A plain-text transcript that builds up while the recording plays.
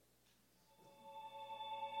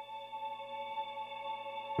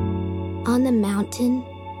On the mountain,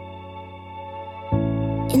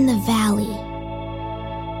 in the valley,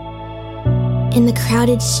 in the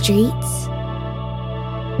crowded streets,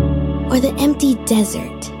 or the empty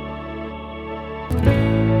desert,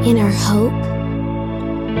 in our hope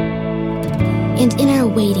and in our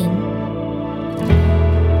waiting,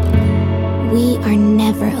 we are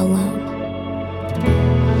never alone.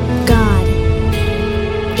 God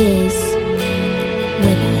is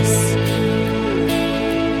with us.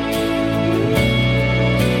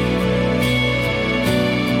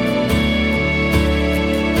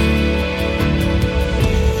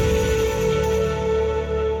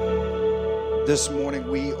 This morning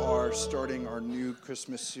we are starting our new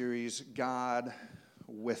Christmas series, God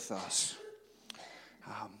with Us.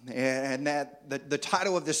 And the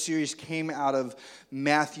title of this series came out of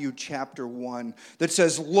Matthew chapter 1 that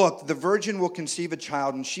says, "Look, the virgin will conceive a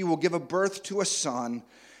child and she will give a birth to a son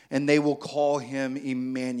and they will call him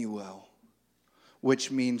Emmanuel,"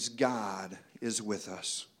 which means God is with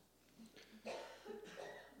us.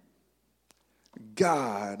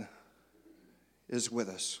 God is with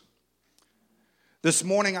us. This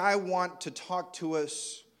morning, I want to talk to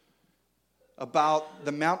us about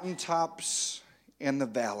the mountaintops and the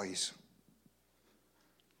valleys.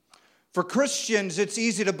 For Christians, it's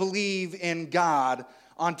easy to believe in God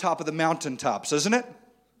on top of the mountaintops, isn't it?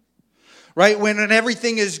 Right? When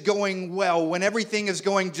everything is going well, when everything is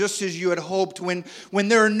going just as you had hoped, when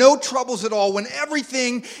there are no troubles at all, when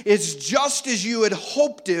everything is just as you had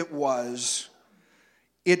hoped it was,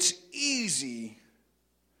 it's easy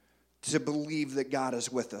to believe that God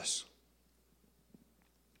is with us.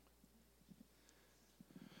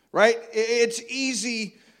 Right? It's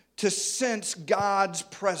easy to sense God's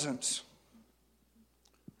presence.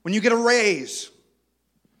 When you get a raise,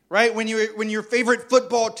 right? When your favorite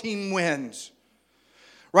football team wins,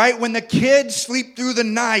 right? When the kids sleep through the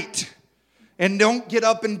night and don't get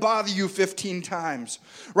up and bother you 15 times,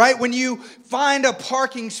 right? When you find a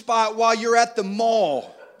parking spot while you're at the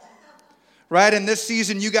mall, right? And this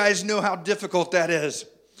season, you guys know how difficult that is.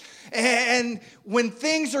 And when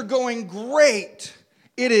things are going great,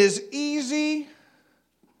 it is easy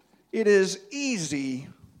to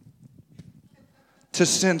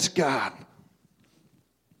sense God.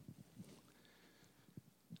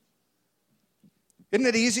 Isn't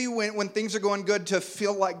it easy when things are going good to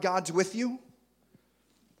feel like God's with you?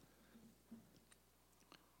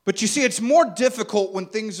 But you see, it's more difficult when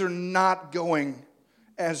things are not going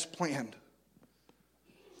as planned.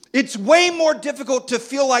 It's way more difficult to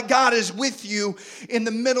feel like God is with you in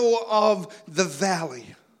the middle of the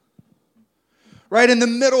valley. Right? In the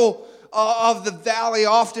middle of the valley,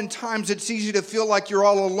 oftentimes it's easy to feel like you're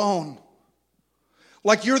all alone.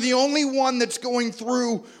 Like you're the only one that's going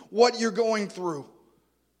through what you're going through.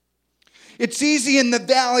 It's easy in the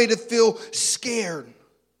valley to feel scared.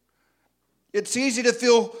 It's easy to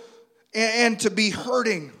feel and to be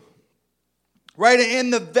hurting. Right?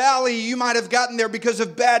 In the valley, you might have gotten there because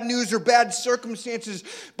of bad news or bad circumstances.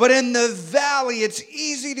 But in the valley, it's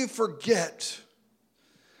easy to forget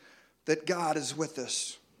that God is with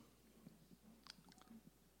us.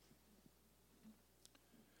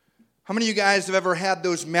 How many of you guys have ever had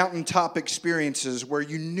those mountaintop experiences where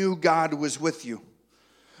you knew God was with you?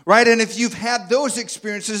 Right? And if you've had those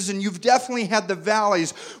experiences, and you've definitely had the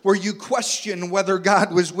valleys where you question whether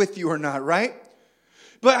God was with you or not, right?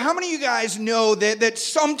 But how many of you guys know that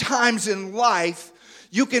sometimes in life,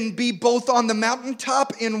 you can be both on the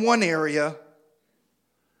mountaintop in one area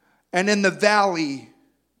and in the valley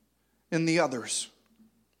in the others?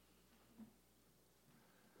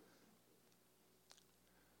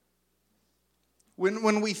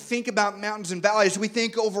 When we think about mountains and valleys, we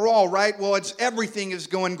think overall, right? Well, it's everything is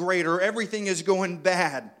going great or everything is going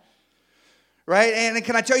bad. Right? And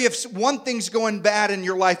can I tell you, if one thing's going bad in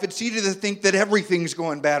your life, it's easy to think that everything's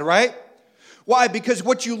going bad, right? Why? Because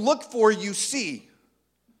what you look for, you see.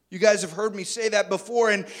 You guys have heard me say that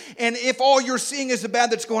before. And if all you're seeing is the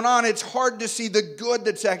bad that's going on, it's hard to see the good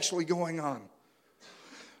that's actually going on.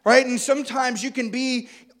 Right? And sometimes you can be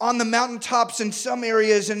on the mountaintops in some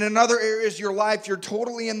areas, and in other areas of your life, you're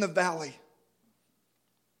totally in the valley.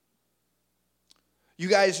 You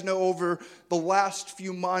guys know over the last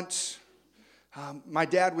few months, my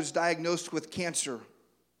dad was diagnosed with cancer.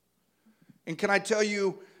 And can I tell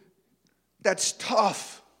you, that's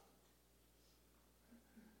tough.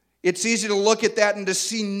 It's easy to look at that and to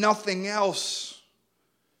see nothing else.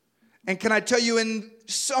 And can I tell you, in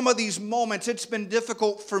some of these moments, it's been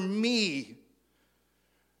difficult for me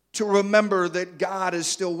to remember that God is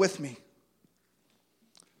still with me.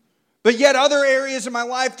 But yet other areas of my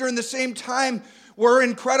life during the same time were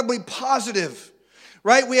incredibly positive.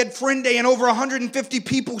 right? We had Friend Day and over 150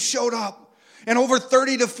 people showed up. And over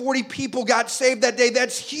 30 to 40 people got saved that day.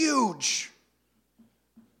 That's huge.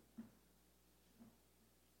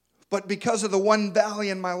 But because of the one valley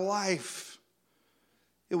in my life,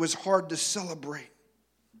 it was hard to celebrate.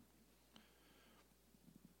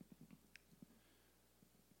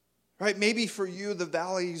 Right? Maybe for you, the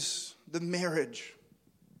valley's the marriage.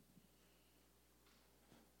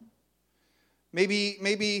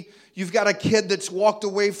 Maybe you've got a kid that's walked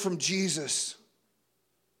away from Jesus.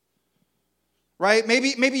 Right?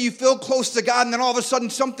 Maybe you feel close to God and then all of a sudden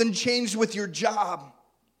something changed with your job.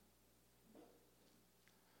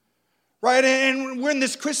 Right? And we're in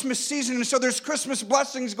this Christmas season, and so there's Christmas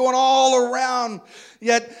blessings going all around.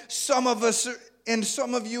 Yet some of us and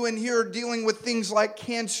some of you in here are dealing with things like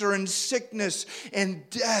cancer and sickness and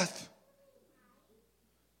death.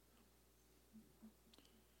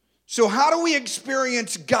 So how do we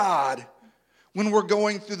experience God when we're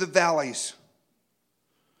going through the valleys?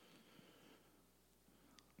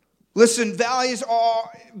 Listen, valleys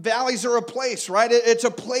are a place, right? It's a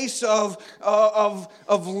place of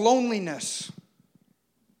loneliness.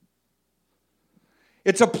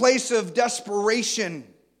 It's a place of desperation.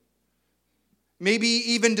 Maybe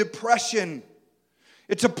even depression.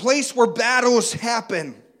 It's a place where battles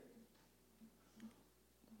happen.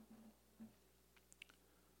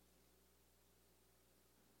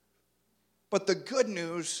 But the good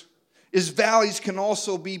news is valleys can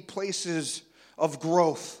also be places of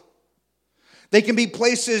growth. They can be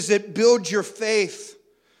places that build your faith.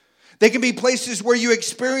 They can be places where you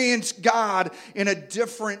experience God in a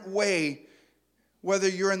different way, whether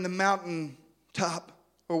you're in the mountaintop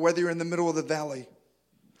or whether you're in the middle of the valley.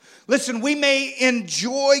 Listen, we may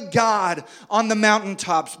enjoy God on the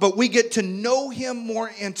mountaintops, but we get to know Him more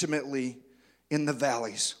intimately in the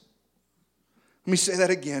valleys. Let me say that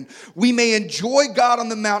again. We may enjoy God on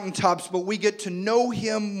the mountaintops, but we get to know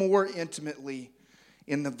Him more intimately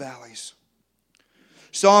in the valleys.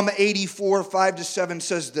 Psalm 84, 5-7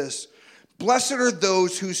 says this: "Blessed are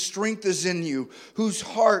those whose strength is in you, whose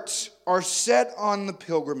hearts are set on the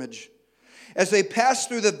pilgrimage. As they pass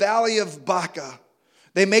through the valley of Baca,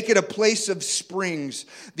 they make it a place of springs.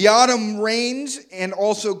 The autumn rains and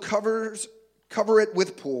also cover it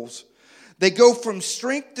with pools. They go from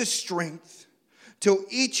strength to strength till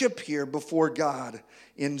each appear before God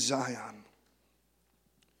in Zion."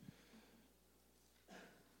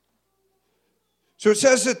 So it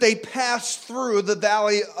says that they passed through the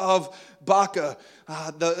valley of Baca.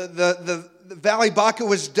 The valley Baca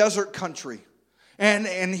was desert country.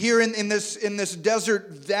 And here in this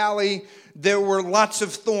desert valley, there were lots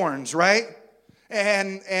of thorns, right?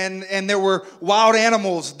 And there were wild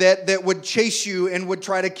animals that would chase you and would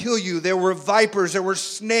try to kill you. There were vipers, there were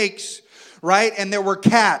snakes, right? And there were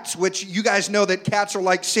cats, which you guys know that cats are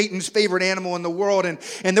like Satan's favorite animal in the world. And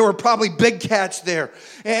there were probably big cats there.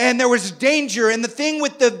 And there was danger. And the thing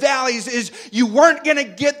with the valleys is you weren't going to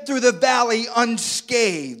get through the valley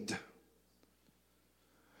unscathed.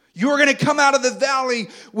 You were going to come out of the valley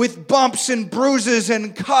with bumps and bruises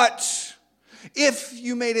and cuts if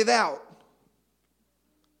you made it out.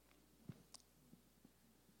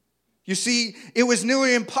 You see, it was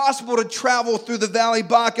nearly impossible to travel through the Valley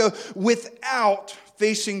Baca without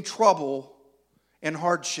facing trouble and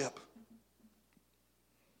hardship.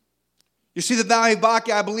 You see, the Valley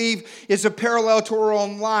Baca, I believe, is a parallel to our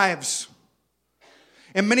own lives.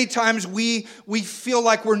 And many times we feel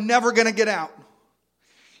like we're never going to get out.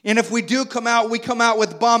 And if we do come out, we come out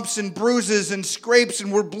with bumps and bruises and scrapes,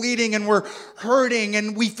 and we're bleeding and we're hurting,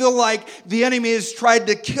 and we feel like the enemy has tried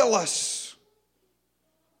to kill us.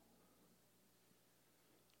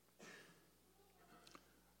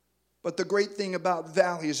 But the great thing about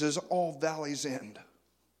valleys is all valleys end.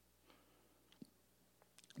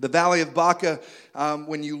 The Valley of Baca,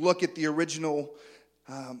 when you look at the original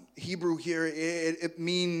Hebrew here, it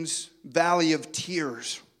means valley of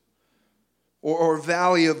tears, or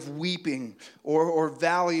valley of weeping, or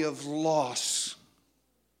valley of loss.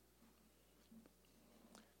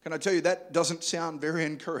 Can I tell you, that doesn't sound very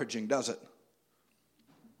encouraging, does it?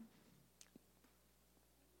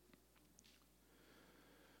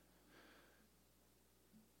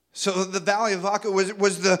 So the Valley of Baca was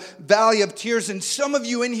the valley of tears, and some of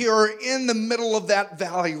you in here are in the middle of that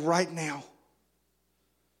valley right now.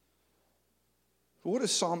 What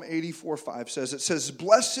does Psalm 84:5 says? It says,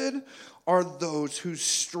 "Blessed are those whose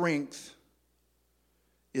strength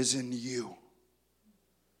is in you."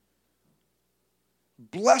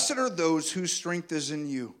 Blessed are those whose strength is in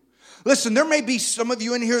you. Listen, there may be some of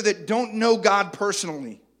you in here that don't know God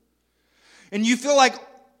personally. And you feel like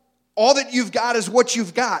all that you've got is what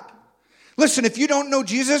you've got. Listen, if you don't know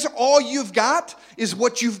Jesus, all you've got is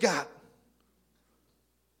what you've got.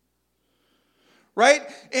 Right?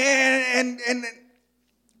 And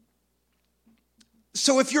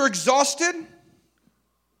so if you're exhausted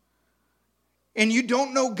and you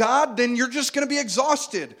don't know God, then you're just going to be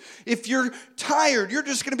exhausted. If you're tired, you're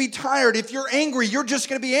just going to be tired. If you're angry, you're just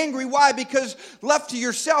going to be angry. Why? Because left to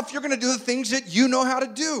yourself, you're going to do the things that you know how to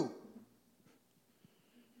do.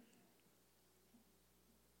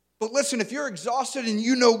 But listen, if you're exhausted and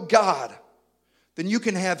you know God, then you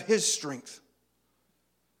can have His strength.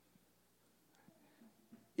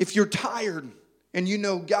 If you're tired and you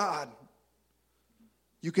know God,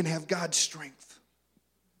 you can have God's strength.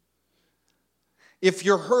 If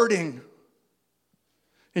you're hurting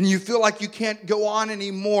and you feel like you can't go on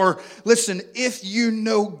anymore, listen, if you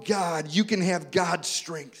know God, you can have God's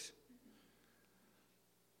strength.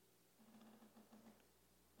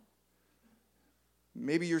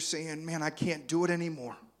 Maybe you're saying, man, I can't do it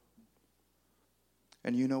anymore.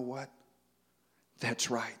 And you know what? That's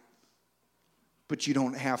right. But you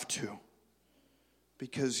don't have to,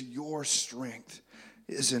 because your strength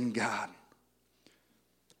is in God.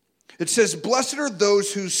 It says, blessed are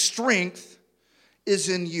those whose strength is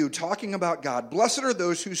in you. Talking about God. Blessed are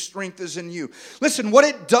those whose strength is in you. Listen, what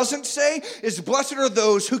it doesn't say is blessed are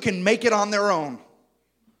those who can make it on their own.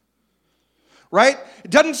 Right?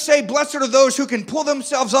 It doesn't say blessed are those who can pull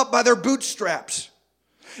themselves up by their bootstraps.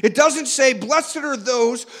 It doesn't say blessed are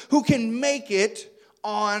those who can make it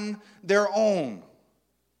on their own.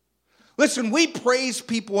 Listen, we praise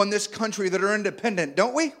people in this country that are independent,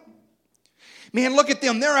 don't we? Man, look at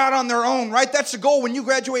them. They're out on their own, right? That's the goal. When you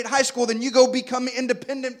graduate high school, then you go become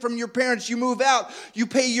independent from your parents. You move out. You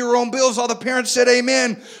pay your own bills. All the parents said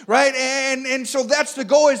amen, right? And so that's the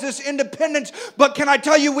goal, is this independence. But can I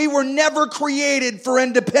tell you, we were never created for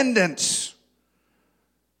independence.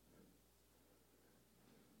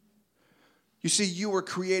 You see, you were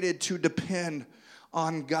created to depend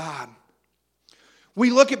on God. We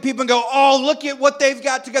look at people and go, oh, look at what they've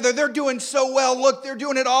got together. They're doing so well. Look, they're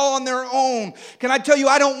doing it all on their own. Can I tell you,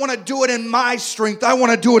 I don't want to do it in my strength. I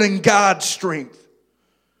want to do it in God's strength.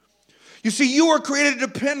 You see, you were created to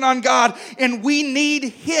depend on God, and we need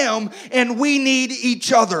Him, and we need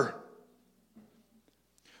each other.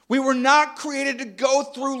 We were not created to go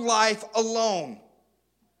through life alone.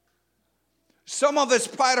 Some of us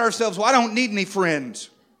pride ourselves, well, I don't need any friends.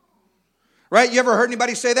 Right? You ever heard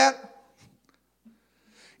anybody say that?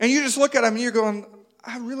 And you just look at them and you're going,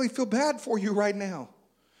 I really feel bad for you right now.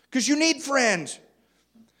 Because you need friends.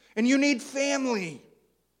 And you need family.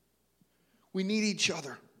 We need each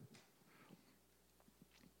other.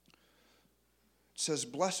 It says,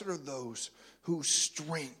 blessed are those whose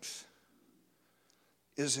strength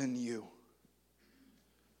is in you.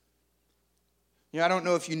 You know, I don't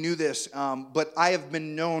know if you knew this, but I have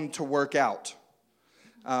been known to work out.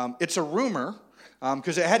 It's a rumor,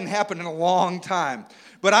 because it hadn't happened in a long time.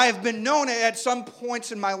 But I have been known at some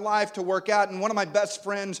points in my life to work out. And one of my best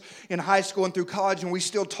friends in high school and through college, and we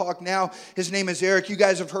still talk now, his name is Eric. You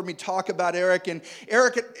guys have heard me talk about Eric. And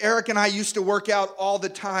Eric and I used to work out all the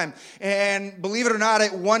time. And believe it or not,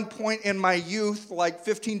 at one point in my youth, like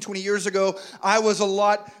 15, 20 years ago, I was a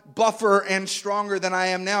lot buffer and stronger than I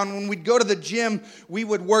am now. And when we'd go to the gym, we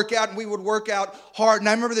would work out, and we would work out hard. And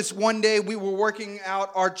I remember this one day we were working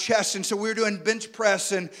out our chest. And so we were doing bench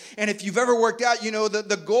press. And if you've ever worked out, you know that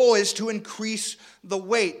the goal is to increase the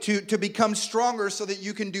weight, to become stronger so that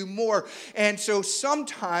you can do more. And so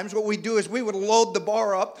sometimes what we do is we would load the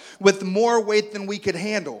bar up with more weight than we could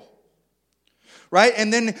handle. Right?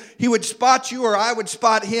 And then he would spot you, or I would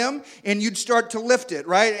spot him, and you'd start to lift it,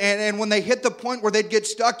 right? And when they hit the point where they'd get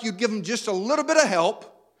stuck, you'd give them just a little bit of help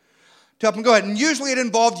to help them go ahead. And usually it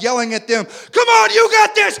involved yelling at them, come on, you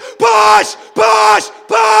got this, push, push,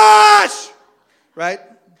 push, right?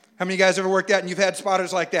 How many of you guys ever worked out and you've had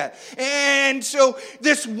spotters like that? And so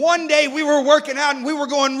this one day we were working out and we were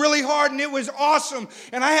going really hard and it was awesome.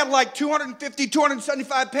 And I had like 250,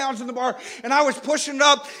 275 pounds in the bar and I was pushing it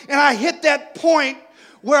up and I hit that point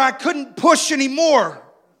where I couldn't push anymore.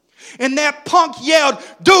 And that punk yelled,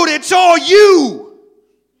 dude, it's all you.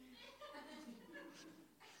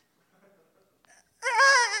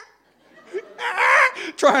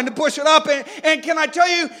 Trying to push it up. And can I tell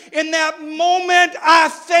you, in that moment, I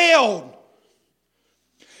failed.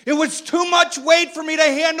 It was too much weight for me to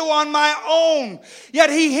handle on my own.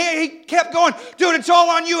 Yet he kept going, dude, it's all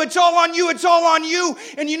on you, it's all on you, it's all on you.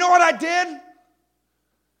 And you know what I did?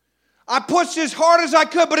 I pushed as hard as I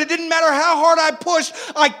could, but it didn't matter how hard I pushed.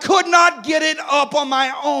 I could not get it up on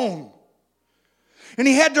my own. And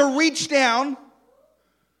he had to reach down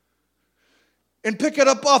and pick it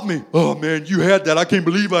up off me. Oh, man, you had that. I can't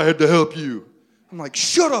believe I had to help you. I'm like,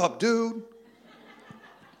 shut up, dude.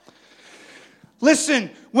 Listen,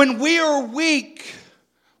 when we are weak,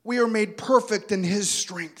 we are made perfect in His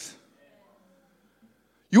strength.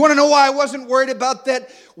 You want to know why I wasn't worried about that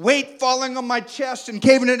weight falling on my chest and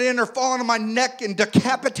caving it in or falling on my neck and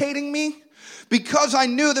decapitating me? Because I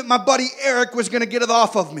knew that my buddy Eric was going to get it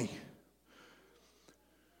off of me.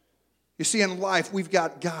 You see, in life, we've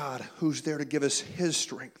got God who's there to give us His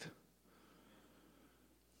strength.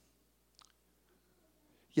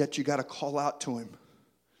 Yet you got to call out to Him.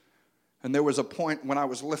 And there was a point when I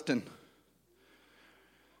was lifting,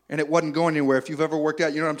 and it wasn't going anywhere. If you've ever worked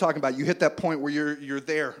out, you know what I'm talking about. You hit that point where you're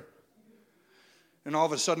there. And all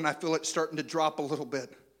of a sudden, I feel it starting to drop a little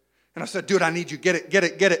bit. And I said, dude, I need you. Get it, get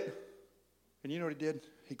it, get it. And you know what he did?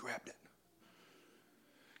 He grabbed it.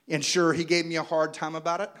 And sure, he gave me a hard time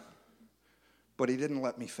about it, but he didn't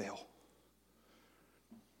let me fail.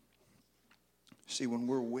 See, when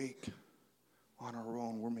we're weak on our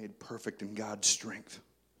own, we're made perfect in God's strength.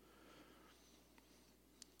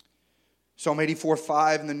 Psalm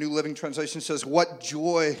 84:5 in the New Living Translation says, what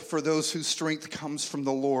joy for those whose strength comes from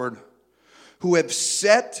the Lord, who have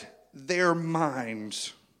set their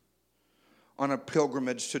minds on a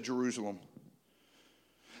pilgrimage to Jerusalem.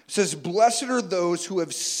 It says, blessed are those who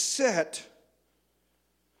have set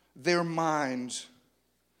their minds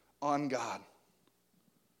on God.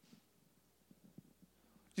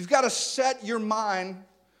 You've got to set your mind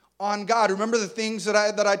on God. Remember the things that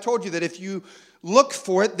I told you, that if you look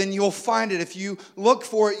for it, then you'll find it. If you look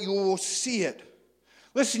for it, you will see it.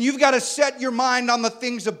 Listen, you've got to set your mind on the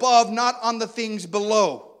things above, not on the things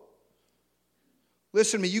below.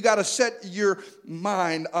 Listen to me, you got to set your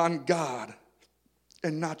mind on God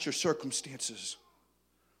and not your circumstances.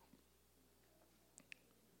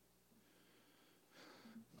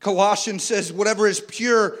 Colossians says, whatever is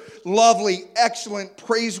pure, lovely, excellent,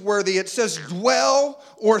 praiseworthy, it says, dwell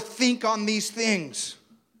or think on these things.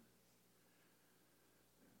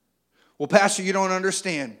 Well, Pastor, you don't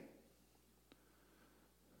understand.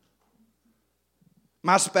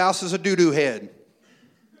 My spouse is a doo-doo head.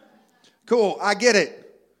 Cool, I get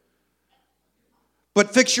it.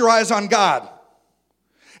 But fix your eyes on God.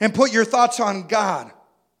 And put your thoughts on God.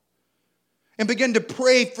 And begin to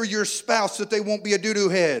pray for your spouse that they won't be a doo-doo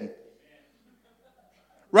head.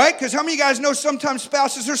 Right? Because how many of you guys know sometimes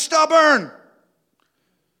spouses are stubborn?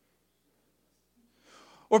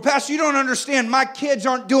 Or, Pastor, you don't understand. My kids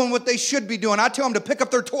aren't doing what they should be doing. I tell them to pick up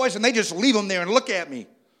their toys and they just leave them there and look at me.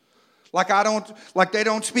 Like they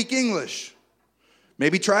don't speak English.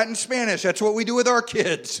 Maybe try it in Spanish. That's what we do with our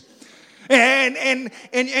kids. And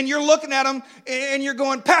you're looking at them and you're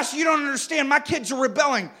going, Pastor, you don't understand. My kids are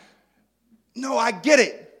rebelling. No, I get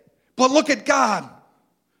it. But look at God.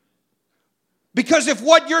 Because if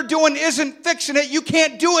what you're doing isn't fixing it, you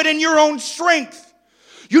can't do it in your own strength.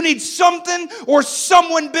 You need something or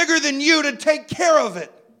someone bigger than you to take care of it.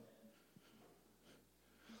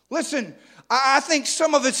 Listen, I think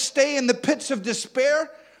some of us stay in the pits of despair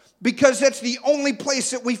because that's the only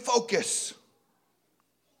place that we focus.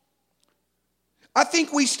 I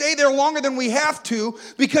think we stay there longer than we have to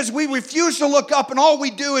because we refuse to look up, and all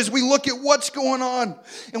we do is we look at what's going on.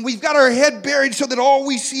 And we've got our head buried so that all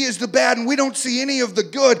we see is the bad and we don't see any of the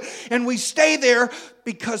good. And we stay there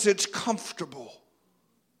because it's comfortable.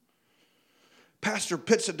 Pastor,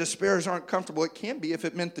 pits of despair aren't comfortable. It can be if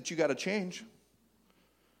it meant that you got to change.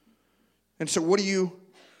 And so what do you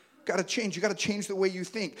got to change? You got to change the way you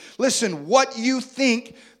think. Listen, what you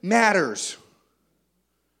think matters.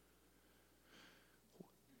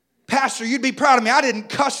 Pastor, you'd be proud of me. I didn't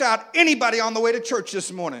cuss out anybody on the way to church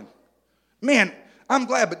this morning. Man, I'm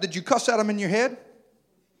glad, but did you cuss at them in your head?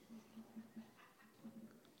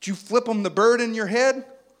 Did you flip them the bird in your head?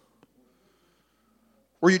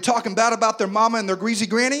 Were you talking bad about their mama and their greasy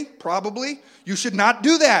granny? Probably. You should not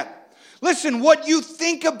do that. Listen, what you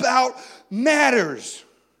think about matters.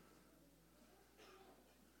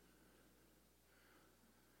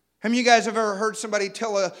 How many of you guys have ever heard somebody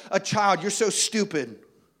tell a child, you're so stupid?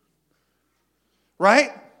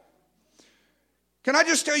 Right? Can I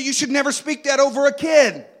just tell you, you should never speak that over a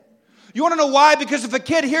kid. You want to know why? Because if a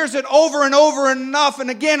kid hears it over and over enough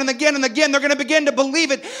and again and again and again, they're going to begin to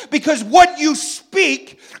believe it, because what you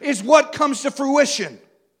speak is what comes to fruition.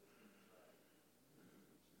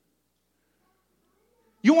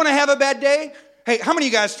 You want to have a bad day? Hey, how many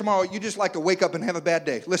of you guys tomorrow, you just like to wake up and have a bad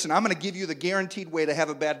day? Listen, I'm going to give you the guaranteed way to have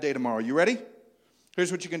a bad day tomorrow. You ready?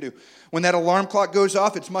 Here's what you can do. When that alarm clock goes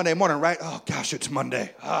off, it's Monday morning, right? Oh, gosh, it's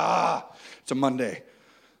Monday. It's a Monday.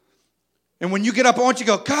 And when you get up, I want you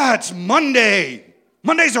to go, God, it's Monday.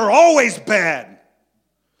 Mondays are always bad. And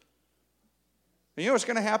you know what's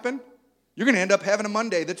going to happen? You're going to end up having a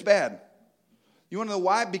Monday that's bad. You want to know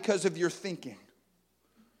why? Because of your thinking.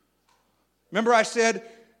 Remember I said,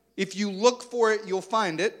 if you look for it, you'll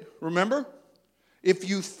find it. Remember? If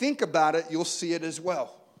you think about it, you'll see it as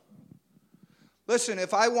well. Listen,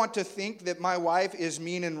 if I want to think that my wife is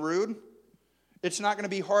mean and rude, it's not going to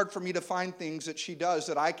be hard for me to find things that she does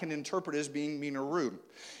that I can interpret as being mean or rude.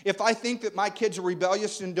 If I think that my kids are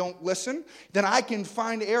rebellious and don't listen, then I can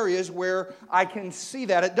find areas where I can see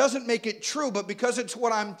that. It doesn't make it true, but because it's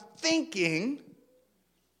what I'm thinking,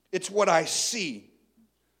 it's what I see.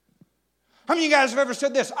 How many of you guys have ever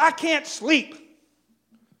said this? I can't sleep.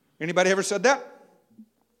 Anybody ever said that?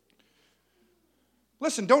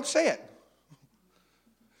 Listen, don't say it.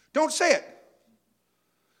 Don't say it.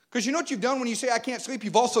 Because you know what you've done when you say I can't sleep?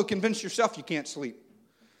 You've also convinced yourself you can't sleep.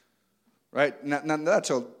 Right? Now that's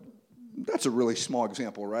a really small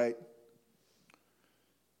example, right?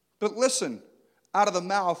 But listen, out of the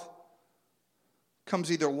mouth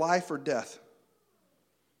comes either life or death.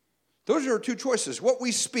 Those are our two choices. What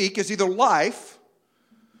we speak is either life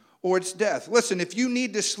or it's death. Listen, if you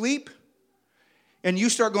need to sleep and you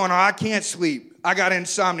start going, oh, I can't sleep, I got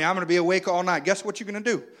insomnia, I'm going to be awake all night. Guess what you're going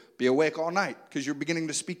to do? Be awake all night because you're beginning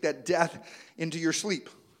to speak that death into your sleep.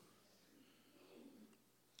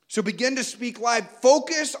 So begin to speak life.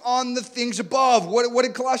 Focus on the things above. What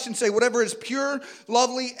did Colossians say? Whatever is pure,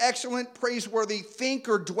 lovely, excellent, praiseworthy, think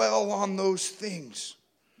or dwell on those things.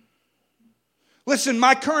 Listen,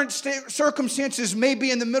 my current circumstances may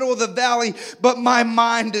be in the middle of the valley, but my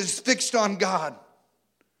mind is fixed on God.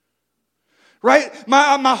 Right?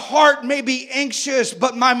 My heart may be anxious,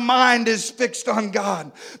 but my mind is fixed on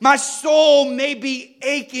God. My soul may be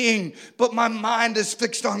aching, but my mind is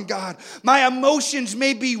fixed on God. My emotions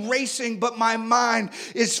may be racing, but my mind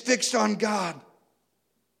is fixed on God.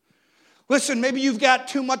 Listen, maybe you've got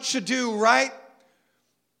too much to do, right?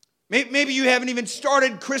 Maybe you haven't even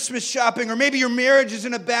started Christmas shopping, or maybe your marriage is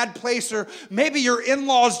in a bad place, or maybe your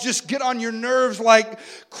in-laws just get on your nerves like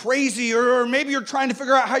crazy, or maybe you're trying to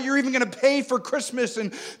figure out how you're even going to pay for Christmas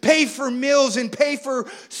and pay for meals and pay for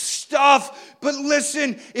stuff. But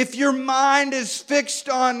listen, if your mind is fixed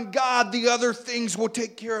on God, the other things will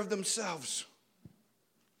take care of themselves.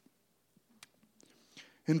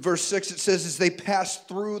 In verse 6 it says, as they passed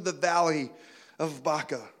through the valley of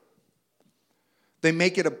Baca, they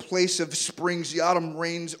make it a place of springs. The autumn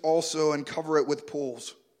rains also and cover it with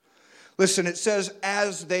pools. Listen, it says,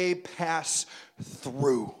 as they pass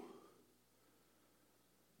through.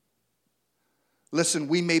 Listen,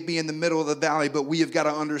 we may be in the middle of the valley, but we have got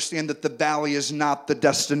to understand that the valley is not the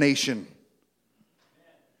destination.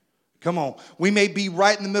 Come on. We may be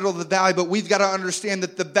right in the middle of the valley, but we've got to understand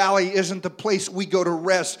that the valley isn't the place we go to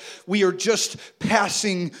rest. We are just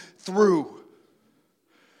passing through.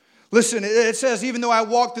 Listen, it says, even though I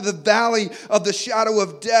walk through the valley of the shadow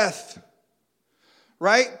of death,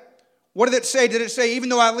 right? What did it say? Did it say, even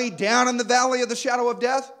though I lay down in the valley of the shadow of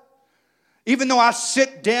death? Even though I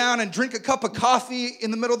sit down and drink a cup of coffee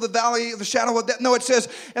in the middle of the valley of the shadow of death? No, it says,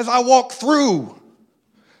 as I walk through.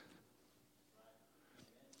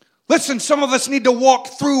 Listen, some of us need to walk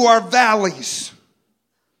through our valleys.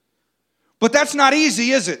 But that's not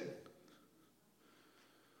easy, is it?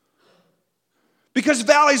 Because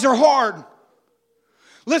valleys are hard.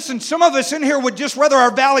 Listen, some of us in here would just rather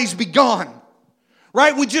our valleys be gone.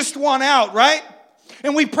 Right? We just want out, right?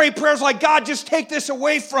 And we pray prayers like, God, just take this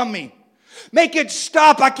away from me. Make it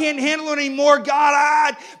stop. I can't handle it anymore.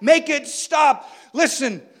 God, make it stop.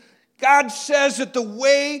 Listen, God says that the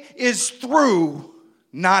way is through,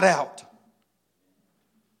 not out.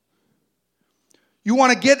 You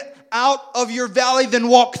want to get out of your valley, then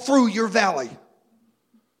walk through your valley.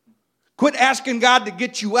 Quit asking God to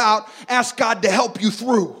get you out. Ask God to help you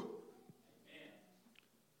through.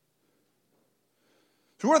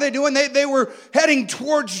 So what are they doing? They were heading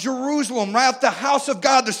towards Jerusalem, right up the house of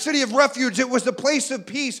God, the city of refuge. It was the place of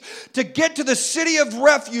peace. To get to the city of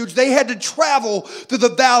refuge, they had to travel through the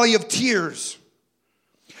valley of tears.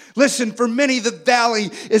 Listen, for many, the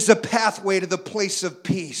valley is the pathway to the place of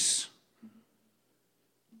peace.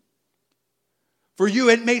 For you,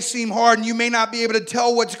 it may seem hard and you may not be able to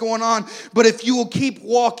tell what's going on, but if you will keep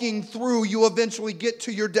walking through, you'll eventually get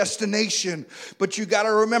to your destination. But you got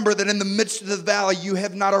to remember that in the midst of the valley, you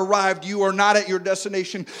have not arrived. You are not at your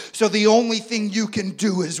destination. So the only thing you can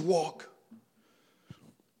do is walk.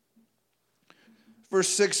 Verse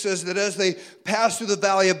 6 says that as they pass through the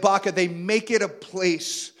valley of Baca, they make it a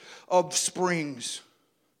place of springs.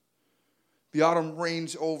 The autumn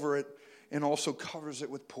rains over it and also covers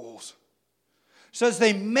it with pools. Says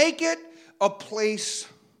they make it a place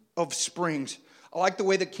of springs. I like the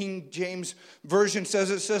way the King James Version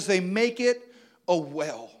says it. It says they make it a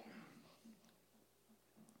well.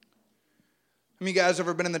 How many of you guys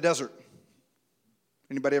ever been in the desert?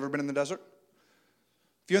 Anybody ever been in the desert?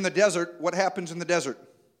 If you're in the desert, what happens in the desert?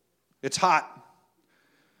 It's hot.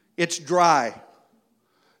 It's dry.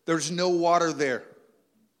 There's no water there.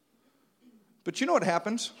 But you know what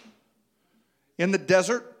happens? In the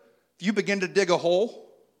desert, if you begin to dig a hole,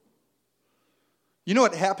 you know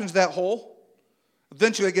what happens to that hole?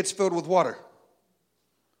 Eventually it gets filled with water.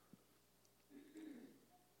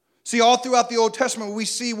 See, all throughout the Old Testament, we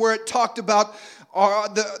see where it talked about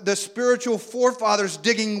the spiritual forefathers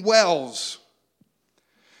digging wells.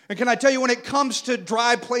 And can I tell you, when it comes to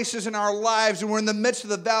dry places in our lives and we're in the midst of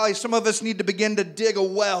the valley, some of us need to begin to dig a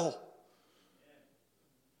well.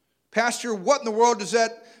 Pastor, what in the world does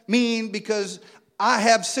that mean? Because I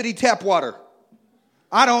have city tap water.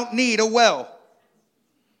 I don't need a well.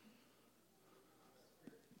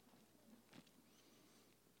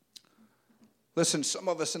 Listen, some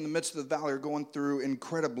of us in the midst of the valley are going through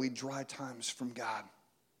incredibly dry times from God.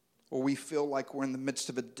 Or we feel like we're in the midst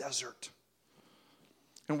of a desert.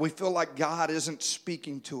 And we feel like God isn't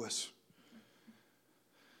speaking to us.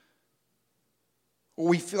 Or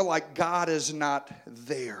we feel like God is not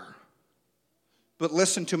there. But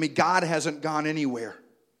listen to me, God hasn't gone anywhere.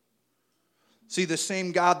 See, the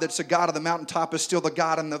same God that's the God of the mountaintop is still the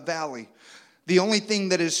God in the valley. The only thing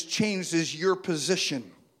that has changed is your position.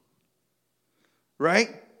 Right?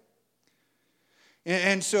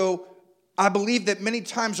 And so I believe that many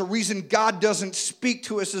times the reason God doesn't speak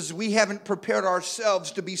to us is we haven't prepared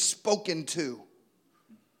ourselves to be spoken to.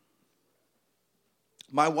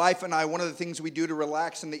 My wife and I, one of the things we do to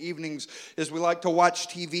relax in the evenings is we like to watch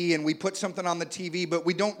TV, and we put something on the TV, but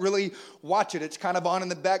we don't really watch it. It's kind of on in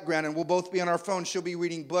the background, and we'll both be on our phone. She'll be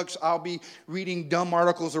reading books. I'll be reading dumb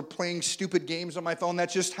articles or playing stupid games on my phone.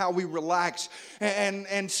 That's just how we relax.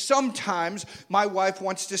 And sometimes my wife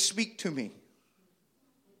wants to speak to me.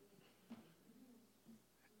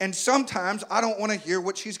 And sometimes I don't want to hear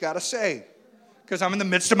what she's got to say because I'm in the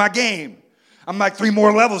midst of my game. I'm like 3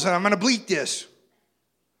 more levels, and I'm going to bleep this.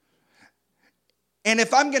 And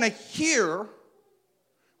if I'm going to hear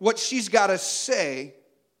what she's got to say,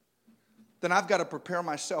 then I've got to prepare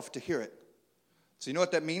myself to hear it. So you know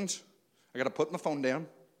what that means? I got to put my phone down.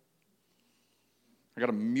 I got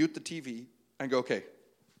to mute the TV and go, okay,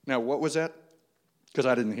 now what was that? Because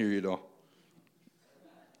I didn't hear you at all.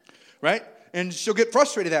 Right? And she'll get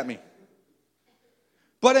frustrated at me.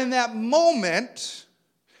 But in that moment,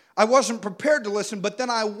 I wasn't prepared to listen, but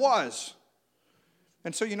then I was.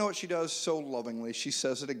 And so you know what she does so lovingly? She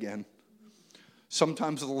says it again.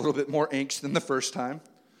 Sometimes with a little bit more angst than the first time.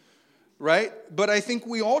 Right? But I think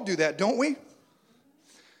we all do that, don't we?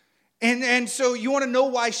 And so you want to know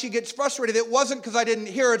why she gets frustrated. It wasn't because I didn't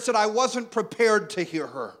hear her. It's that I wasn't prepared to hear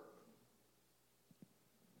her.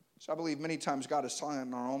 So I believe many times God is silent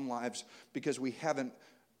in our own lives because we haven't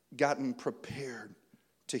gotten prepared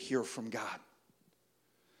to hear from God.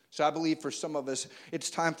 So I believe for some of us, it's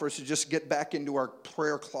time for us to just get back into our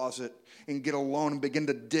prayer closet and get alone and begin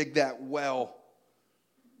to dig that well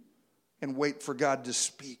and wait for God to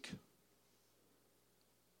speak.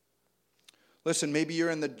 Listen, maybe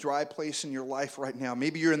you're in the dry place in your life right now.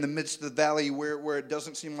 Maybe you're in the midst of the valley where it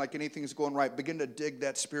doesn't seem like anything's going right. Begin to dig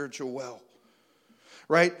that spiritual well,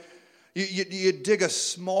 right? You dig a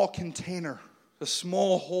small container, a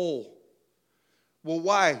small hole. Well,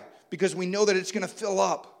 why? Because we know that it's going to fill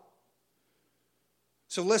up.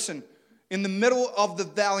 So listen, in the middle of the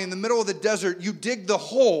valley, in the middle of the desert, you dig the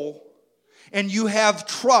hole and you have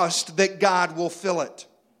trust that God will fill it.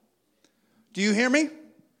 Do you hear me?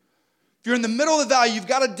 If you're in the middle of the valley, you've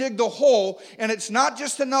got to dig the hole, and it's not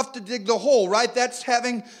just enough to dig the hole, right? That's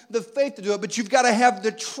having the faith to do it, but you've got to have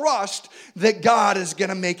the trust that God is going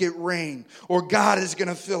to make it rain or God is going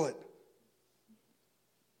to fill it.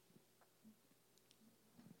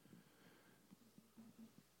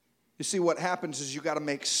 You see, what happens is you got to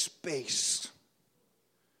make space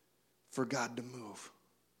for God to move.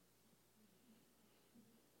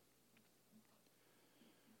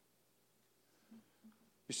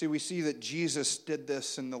 You see, we see that Jesus did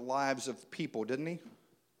this in the lives of people, didn't he?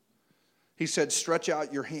 He said, stretch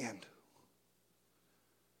out your hand.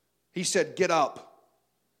 He said, get up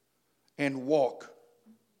and walk.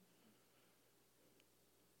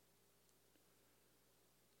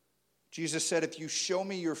 Jesus said, if you show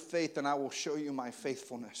me your faith, then I will show you my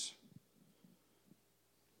faithfulness.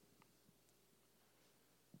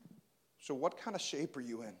 So what kind of shape are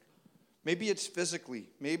you in? Maybe it's physically.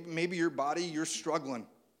 Maybe your body, you're struggling.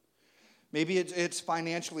 Maybe it's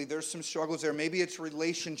financially. There's some struggles there. Maybe it's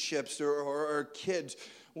relationships or kids.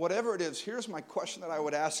 Whatever it is, here's my question that I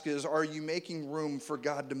would ask is, are you making room for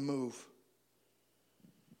God to move?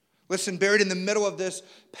 Listen, buried in the middle of this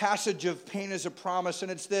passage of pain is a promise, and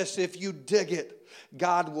it's this: if you dig it,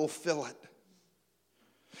 God will fill it.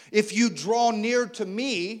 If you draw near to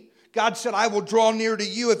me, God said, I will draw near to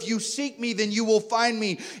you. If you seek me, then you will find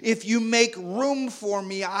me. If you make room for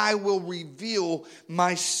me, I will reveal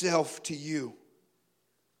myself to you.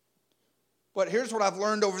 But here's what I've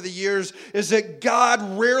learned over the years, is that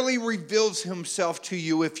God rarely reveals himself to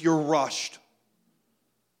you if you're rushed.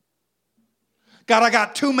 God, I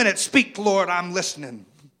got 2 minutes. Speak, Lord, I'm listening.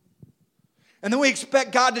 And then we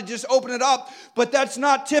expect God to just open it up, but that's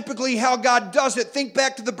not typically how God does it. Think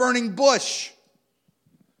back to the burning bush.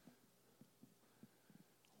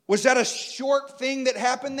 Was that a short thing that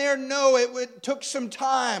happened there? No, it took some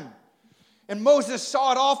time. And Moses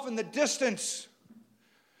saw it off in the distance.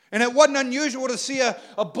 And it wasn't unusual to see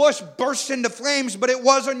a bush burst into flames, but it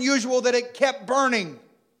was unusual that it kept burning.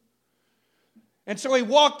 And so he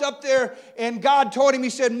walked up there, and God told him, he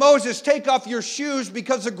said, Moses, take off your shoes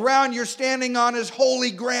because the ground you're standing on is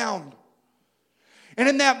holy ground. And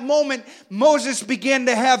in that moment, Moses began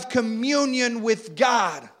to have communion with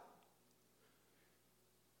God.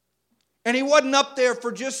 And he wasn't up there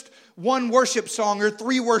for just one worship song or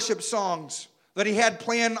 3 worship songs that he had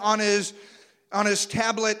playing on his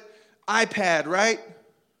tablet iPad, right?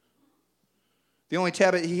 The only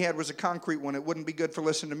tablet he had was a concrete one. It wouldn't be good for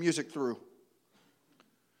listening to music through.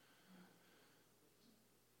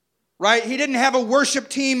 Right? He didn't have a worship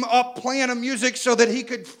team up playing a music so that he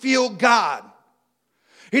could feel God.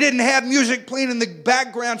 He didn't have music playing in the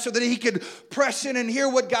background so that he could press in and hear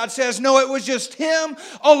what God says. No, it was just him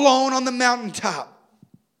alone on the mountaintop.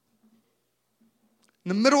 In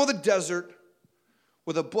the middle of the desert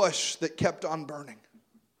with a bush that kept on burning.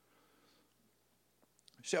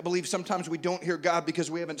 See, I believe sometimes we don't hear God because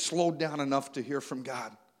we haven't slowed down enough to hear from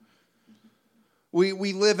God. We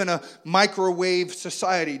live in a microwave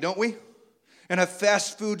society, don't we? In a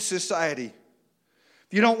fast food society.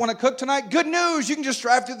 If you don't want to cook tonight, good news. You can just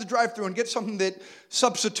drive through the drive-thru and get something that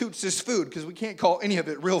substitutes this food, because we can't call any of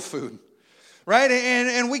it real food. Right?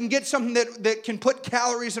 And we can get something that can put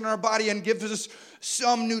calories in our body and give us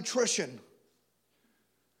some nutrition.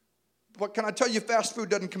 What can I tell you? Fast food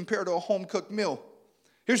doesn't compare to a home-cooked meal.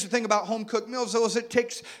 Here's the thing about home-cooked meals, though, is it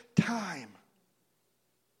takes time.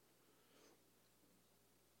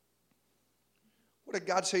 What did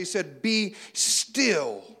God say? He said, be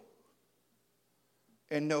still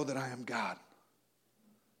and know that I am God.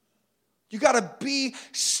 You got to be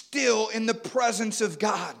still in the presence of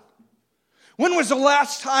God. When was the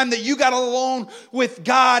last time that you got alone with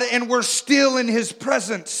God and were still in his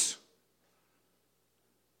presence?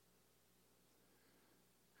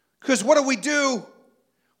 Because what do?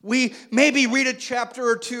 We maybe read a chapter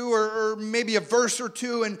or two or maybe a verse or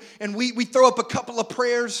two, and we throw up a couple of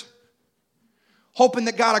prayers, hoping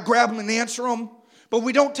that God will grab them and answer them. But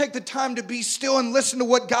we don't take the time to be still and listen to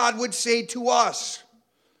what God would say to us.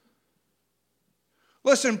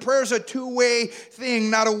 Listen, prayer is a two-way thing,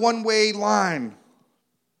 not a one-way line.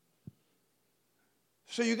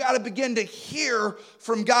 So you got to begin to hear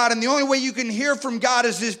from God. And the only way you can hear from God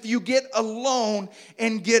is if you get alone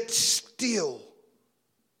and get still.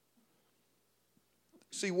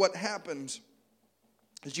 See, what happens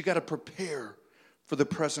is you got to prepare for the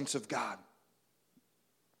presence of God.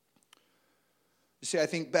 You see, I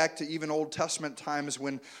think back to even Old Testament times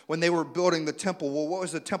when they were building the temple. Well, what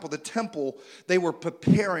was the temple? The temple, they were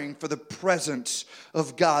preparing for the presence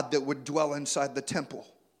of God that would dwell inside the temple.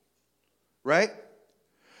 Right?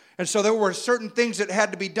 And so there were certain things that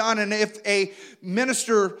had to be done. And if a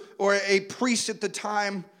minister or a priest at the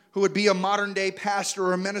time, who would be a modern day pastor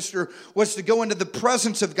or a minister, was to go into the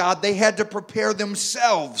presence of God, they had to prepare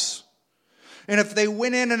themselves. And if they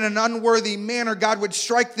went in an unworthy manner, God would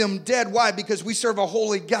strike them dead. Why? Because we serve a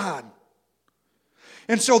holy God.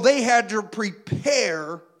 And so they had to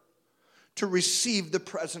prepare to receive the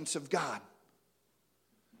presence of God.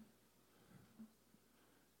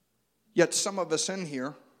 Yet some of us in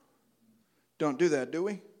here don't do that, do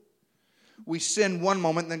we? We sin one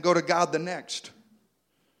moment and then go to God the next.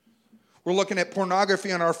 We're looking at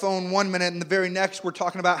pornography on our phone one minute, and the very next we're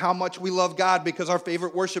talking about how much we love God because our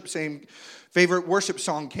favorite worship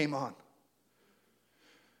song came on.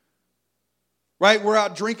 Right? We're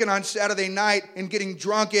out drinking on Saturday night and getting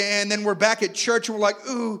drunk, and then we're back at church and we're like,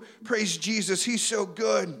 ooh, praise Jesus, he's so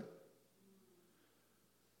good.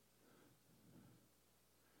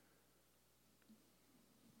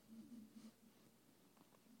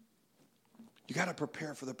 You got to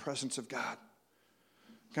prepare for the presence of God.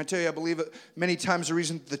 Can I tell you, I believe many times the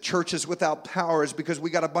reason the church is without power is because we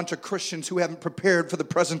got a bunch of Christians who haven't prepared for the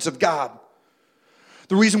presence of God.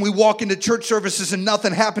 The reason we walk into church services and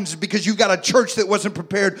nothing happens is because you've got a church that wasn't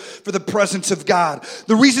prepared for the presence of God.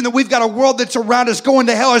 The reason that we've got a world that's around us going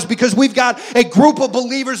to hell is because we've got a group of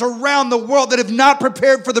believers around the world that have not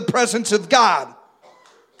prepared for the presence of God.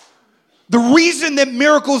 The reason that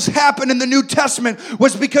miracles happened in the New Testament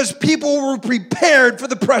was because people were prepared for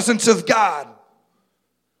the presence of God.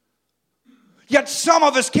 Yet some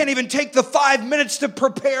of us can't even take the 5 minutes to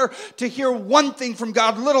prepare to hear one thing from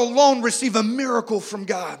God, let alone receive a miracle from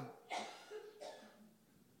God.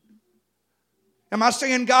 Am I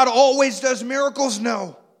saying God always does miracles?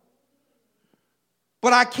 No.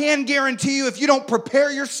 But I can guarantee you, if you don't prepare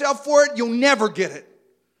yourself for it, you'll never get it.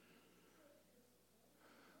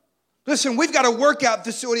 Listen, we've got a workout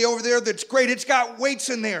facility over there that's great. It's got weights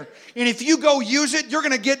in there. And if you go use it, you're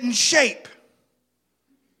going to get in shape.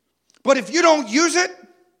 But if you don't use it,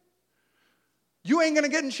 you ain't going to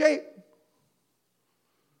get in shape.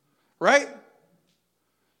 Right?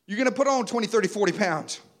 You're going to put on 20, 30, 40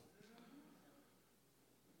 pounds.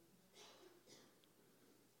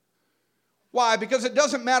 Why? Because it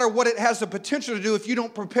doesn't matter what it has the potential to do if you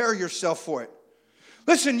don't prepare yourself for it.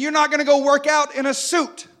 Listen, you're not going to go work out in a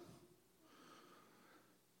suit.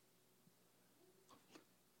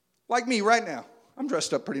 Like me right now. I'm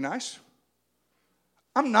dressed up pretty nice.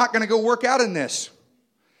 I'm not going to go work out in this.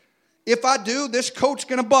 If I do, this coat's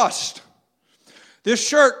going to bust. This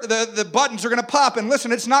shirt, the buttons are going to pop. And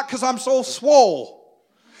listen, it's not because I'm so swole.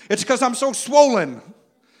 It's because I'm so swollen.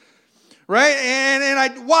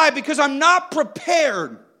 Right? Why? Because I'm not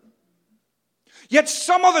prepared. Yet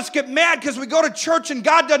some of us get mad because we go to church and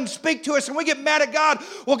God doesn't speak to us and we get mad at God.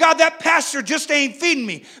 Well, God, that pastor just ain't feeding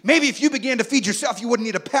me. Maybe if you began to feed yourself, you wouldn't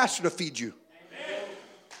need a pastor to feed you.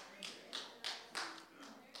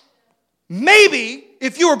 Maybe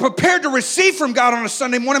if you were prepared to receive from God on a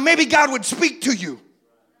Sunday morning, maybe God would speak to you.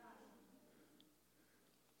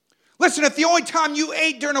 Listen, if the only time you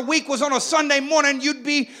ate during a week was on a Sunday morning, you'd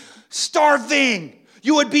be starving.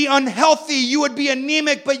 You would be unhealthy. You would be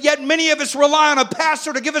anemic. But yet many of us rely on a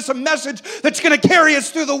pastor to give us a message that's going to carry us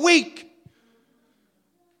through the week.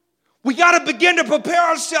 We got to begin to prepare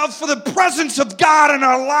ourselves for the presence of God in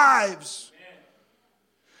our lives.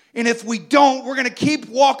 And if we don't, we're going to keep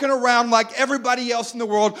walking around like everybody else in the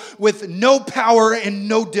world with no power and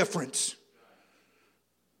no difference.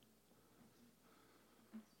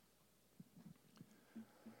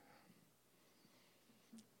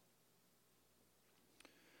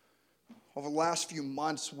 Over the last few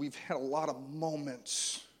months, we've had a lot of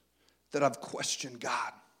moments that I've questioned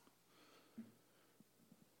God.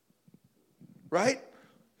 Right?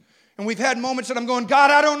 And we've had moments that I'm going, God,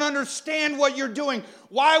 I don't understand what you're doing.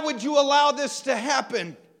 Why would you allow this to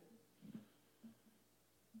happen?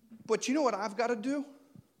 But you know what I've got to do?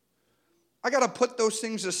 I got to put those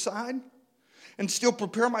things aside and still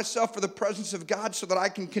prepare myself for the presence of God so that I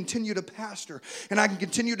can continue to pastor and I can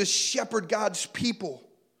continue to shepherd God's people.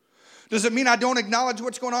 Does it mean I don't acknowledge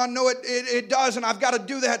what's going on? No, it does, and I've got to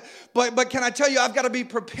do that. But can I tell you, I've got to be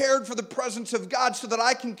prepared for the presence of God so that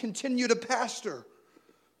I can continue to pastor.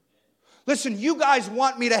 Listen, you guys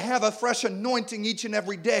want me to have a fresh anointing each and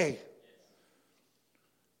every day.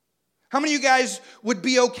 How many of you guys would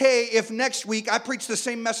be okay if next week I preach the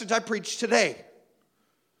same message I preached today?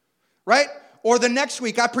 Right? Or the next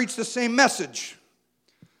week I preach the same message.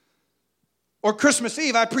 Or Christmas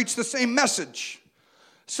Eve I preach the same message.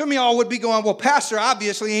 Some of y'all would be going, well, Pastor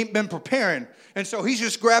obviously ain't been preparing. And so he's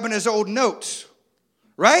just grabbing his old notes.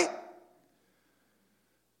 Right?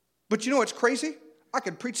 But you know what's crazy? I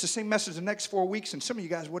could preach the same message the next 4 weeks and some of you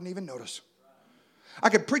guys wouldn't even notice. I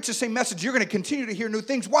could preach the same message. You're going to continue to hear new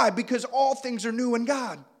things. Why? Because all things are new in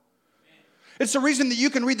God. It's the reason that you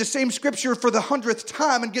can read the same scripture for the 100th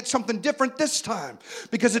time and get something different this time.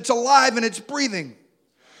 Because it's alive and it's breathing.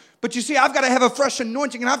 But you see, I've got to have a fresh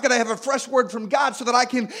anointing and I've got to have a fresh word from God so that I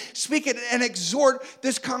can speak it and exhort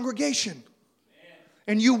this congregation.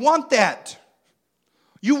 And you want that.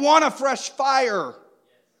 You want a fresh fire.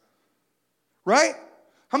 Right?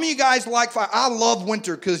 How many of you guys like fire? I love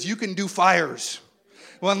winter because you can do fires.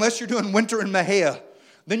 Well, unless you're doing winter in Mahia.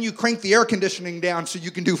 Then you crank the air conditioning down so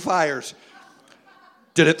you can do fires.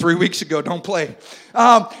 Did it 3 weeks ago, don't play.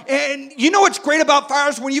 And you know what's great about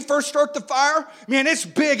fires? When you first start the fire, man, it's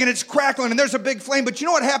big and it's crackling and there's a big flame. But you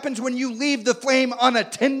know what happens when you leave the flame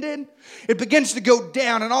unattended? It begins to go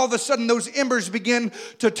down, and all of a sudden those embers begin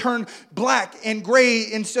to turn black and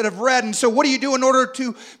gray instead of red. And so what do you do in order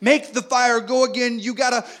to make the fire go again? You got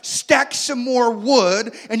to stack some more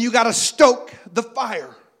wood, and you got to stoke the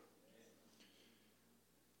fire.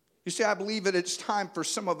 You see, I believe that it's time for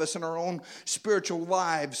some of us in our own spiritual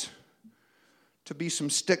lives to be some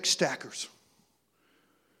stick stackers.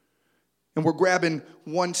 And we're grabbing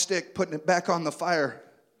one stick, putting it back on the fire,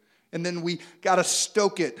 and then we got to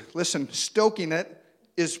stoke it. Listen, stoking it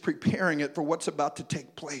is preparing it for what's about to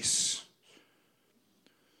take place.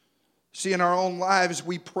 See, in our own lives,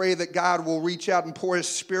 we pray that God will reach out and pour His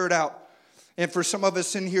Spirit out. And for some of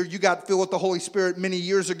us in here, you got filled with the Holy Spirit many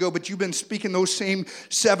years ago, but you've been speaking those same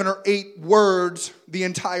 7 or 8 words the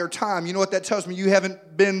entire time. You know what that tells me? You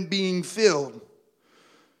haven't been being filled.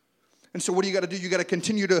 And so what do you got to do? You got to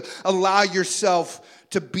continue to allow yourself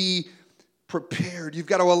to be prepared. You've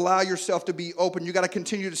got to allow yourself to be open. You got to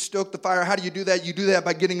continue to stoke the fire. How do you do that? You do that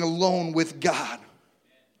by getting alone with God.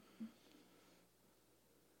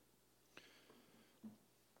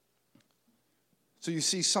 So you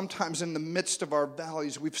see, sometimes in the midst of our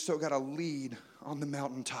valleys, we've still got to lead on the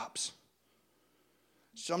mountaintops.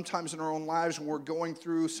 Sometimes in our own lives, when we're going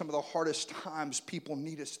through some of the hardest times, people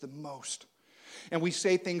need us the most. And we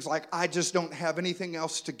say things like, I just don't have anything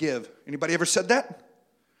else to give. Anybody ever said that?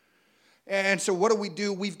 And so what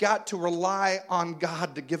do? We've got to rely on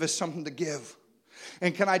God to give us something to give.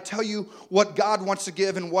 And can I tell you what God wants to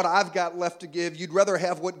give and what I've got left to give? You'd rather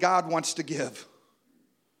have what God wants to give.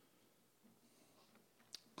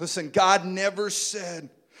 Listen, God never said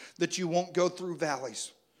that you won't go through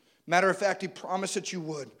valleys. Matter of fact, He promised that you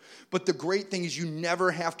would. But the great thing is you never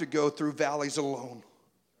have to go through valleys alone.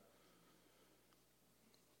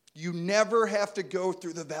 You never have to go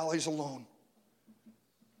through the valleys alone.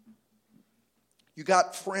 You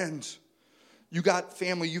got friends. You got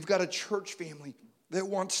family. You've got a church family that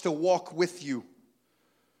wants to walk with you.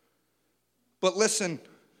 But listen,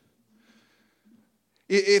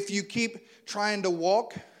 if you keep trying to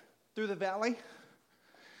walk through the valley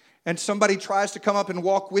and somebody tries to come up and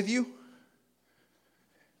walk with you,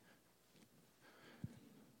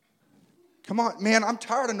 come on, man, I'm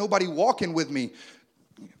tired of nobody walking with me.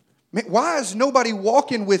 Man, why is nobody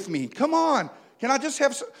walking with me? Come on. Can I just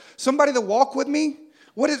have somebody to walk with me?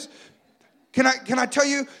 Can I tell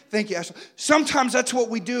you? Thank you, Ashley. Sometimes that's what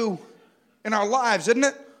we do in our lives, isn't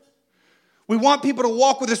it? We want people to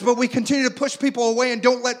walk with us, but we continue to push people away and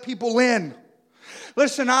don't let people in.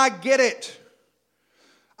 Listen, I get it.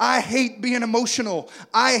 I hate being emotional.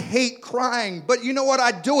 I hate crying. But you know what?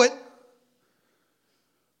 I do it.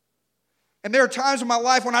 And there are times in my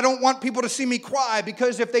life when I don't want people to see me cry,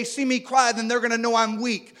 because if they see me cry, then they're going to know I'm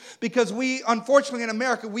weak. Because unfortunately in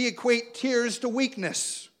America, we equate tears to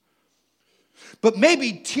weakness. But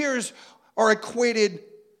maybe tears are equated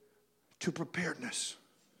to preparedness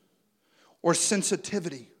or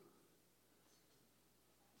sensitivity.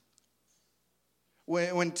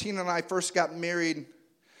 When Tina and I first got married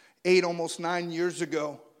 8, almost 9 years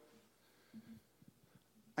ago,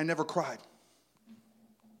 I never cried.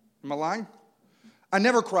 Am I lying? I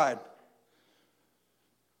never cried.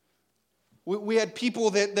 We had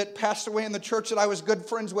people that passed away in the church that I was good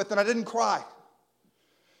friends with, and I didn't cry.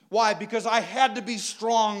 Why? Because I had to be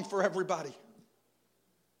strong for everybody.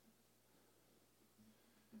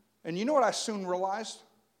 And you know what I soon realized?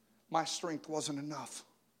 My strength wasn't enough.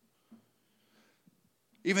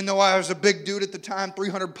 Even though I was a big dude at the time,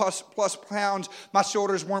 300 plus pounds, my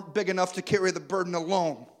shoulders weren't big enough to carry the burden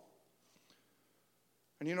alone.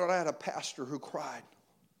 And you know what? I had a pastor who cried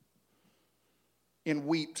and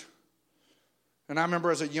wept. And I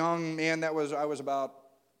remember as a young man, I was about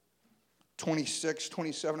 26,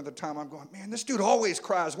 27 at the time. I'm going, man, this dude always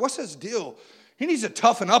cries. What's his deal? He needs to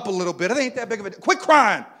toughen up a little bit. It ain't that big of a deal. Quit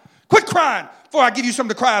crying. Quit crying before I give you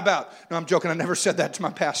something to cry about. No, I'm joking. I never said that to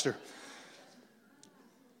my pastor.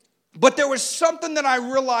 But there was something that I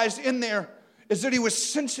realized in there, is that he was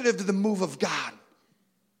sensitive to the move of God.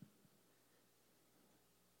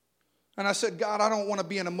 And I said, God, I don't want to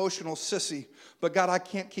be an emotional sissy, but God, I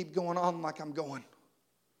can't keep going on like I'm going.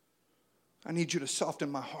 I need you to soften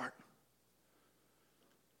my heart.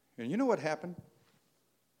 And you know what happened?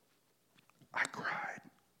 I cried.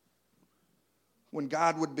 When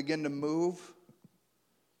God would begin to move,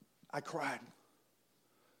 I cried.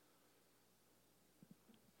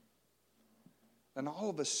 And all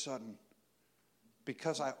of a sudden,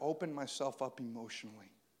 because I opened myself up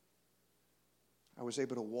emotionally, I was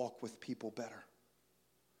able to walk with people better.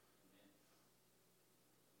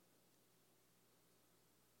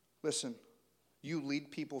 Listen, you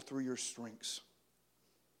lead people through your strengths,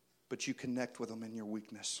 but you connect with them in your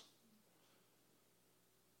weakness.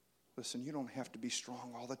 Listen, you don't have to be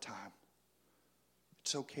strong all the time.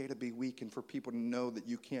 It's okay to be weak and for people to know that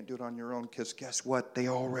you can't do it on your own, because guess what? They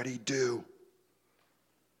already do.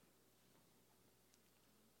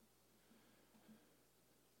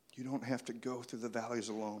 You don't have to go through the valleys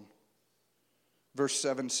alone. Verse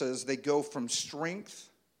 7 says, they go from strength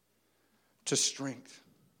to strength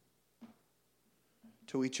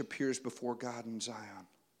till each appears before God in Zion.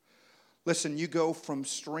 Listen, you go from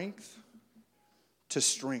strength to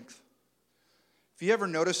strength. If you ever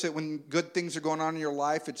notice that when good things are going on in your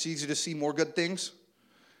life, it's easy to see more good things?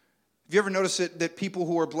 Have you ever noticed that people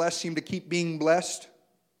who are blessed seem to keep being blessed?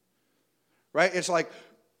 Right? It's like,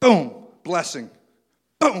 boom, blessing.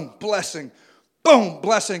 Boom, blessing. Boom,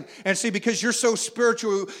 blessing. And see, because you're so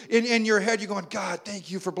spiritual, in your head, you're going, God,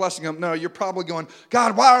 thank you for blessing them. No, you're probably going,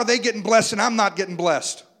 God, why are they getting blessed and I'm not getting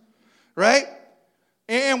blessed? Right?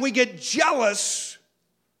 And we get jealous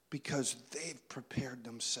because they've prepared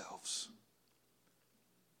themselves.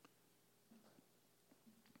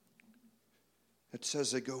 It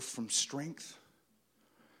says they go from strength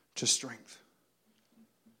to strength.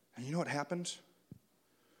 And you know what happens?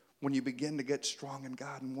 When you begin to get strong in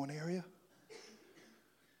God in one area,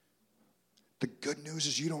 the good news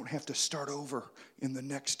is you don't have to start over in the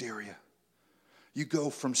next area. You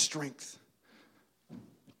go from strength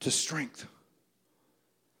to strength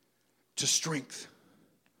to strength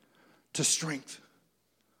to strength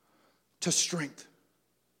to strength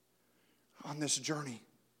on this journey.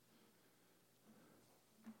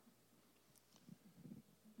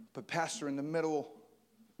 But Pastor, in the middle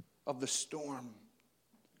of the storm,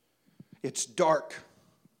 it's dark.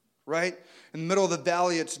 Right? In the middle of the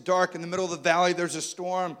valley, it's dark. In the middle of the valley, there's a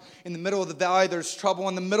storm. In the middle of the valley, there's trouble.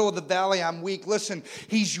 In the middle of the valley, I'm weak. Listen,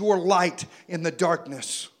 He's your light in the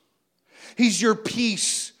darkness. He's your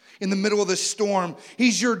peace in the middle of the storm.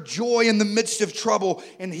 He's your joy in the midst of trouble.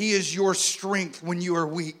 And He is your strength when you are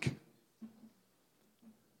weak.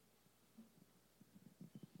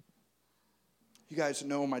 You guys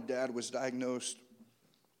know my dad was diagnosed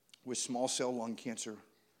with small cell lung cancer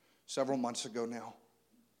several months ago now.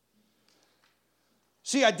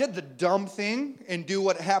 See, I did the dumb thing and do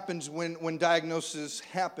what happens when diagnosis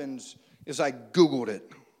happens is I Googled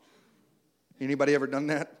it. Anybody ever done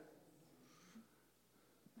that?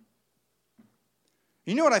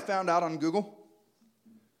 You know what I found out on Google?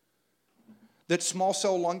 That small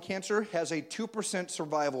cell lung cancer has a 2%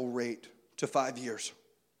 survival rate to 5 years.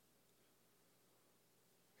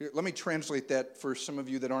 Here, let me translate that for some of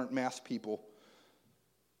you that aren't math people.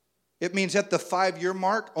 It means at the 5-year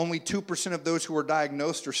mark, only 2% of those who are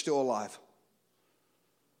diagnosed are still alive.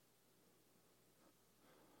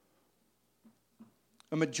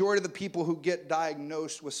 A majority of the people who get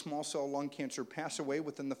diagnosed with small cell lung cancer pass away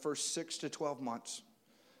within the first 6 to 12 months.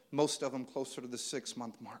 Most of them closer to the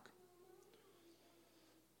 6-month mark.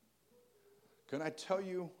 Can I tell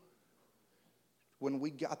you, when we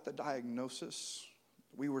got the diagnosis,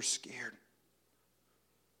 we were scared.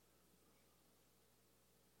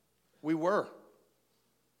 We were.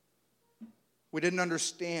 We didn't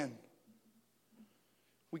understand.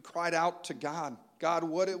 We cried out to God. God,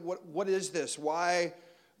 what is this? Why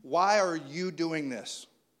are you doing this?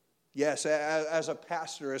 Yes, as a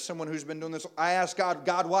pastor, as someone who's been doing this, I asked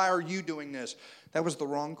God, why are you doing this? That was the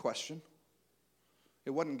wrong question. It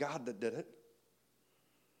wasn't God that did it.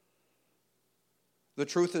 The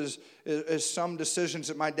truth is some decisions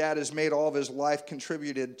that my dad has made all of his life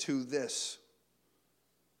contributed to this.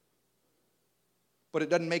 But it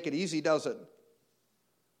doesn't make it easy, does it?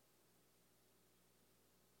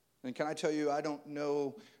 And can I tell you, I don't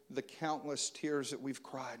know the countless tears that we've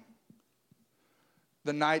cried.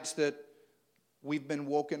 The nights that we've been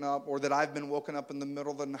woken up, or that I've been woken up in the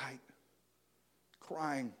middle of the night,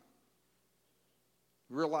 crying,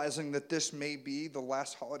 realizing that this may be the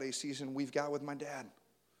last holiday season we've got with my dad.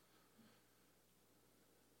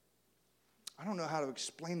 I don't know how to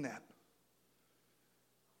explain that,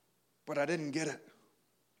 but I didn't get it.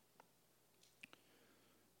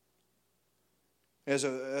 As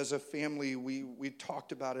a family, we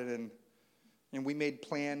talked about it, and we made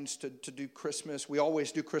plans to do Christmas. We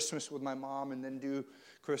always do Christmas with my mom and then do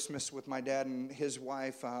Christmas with my dad and his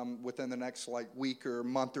wife within the next week or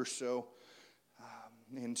month or so.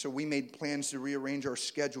 And so we made plans to rearrange our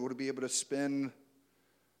schedule to be able to spend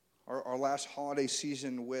our last holiday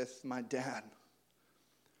season with my dad.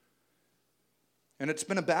 And it's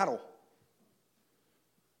been a battle.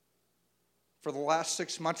 For the last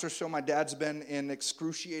 6 months or so, my dad's been in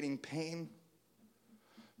excruciating pain.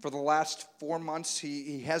 For the last 4 months,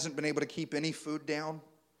 he hasn't been able to keep any food down.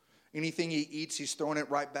 Anything he eats, he's throwing it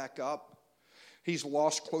right back up. He's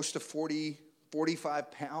lost close to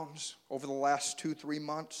 45 pounds over the last 2-3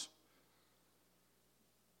 months.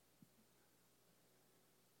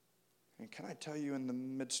 And can I tell you, in the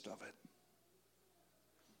midst of it,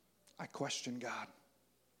 I question God.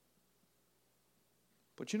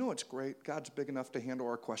 But you know what's great? God's big enough to handle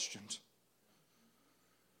our questions.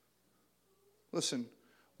 Listen,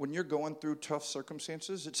 when you're going through tough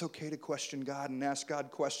circumstances, it's okay to question God and ask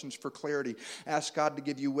God questions for clarity. Ask God to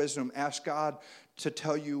give you wisdom. Ask God to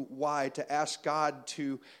tell you why. To ask God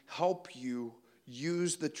to help you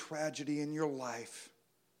use the tragedy in your life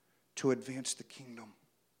to advance the kingdom.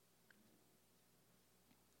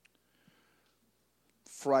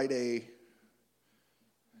 Friday,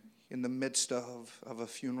 in the midst of a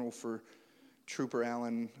funeral for Trooper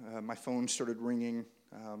Allen, my phone started ringing.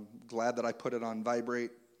 Glad that I put it on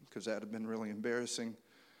vibrate, because that had been really embarrassing.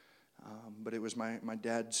 But it was my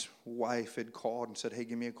dad's wife had called and said, hey,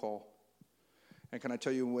 give me a call. And can I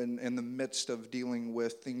tell you, when in the midst of dealing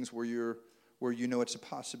with things where you know it's a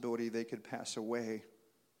possibility they could pass away,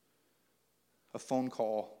 a phone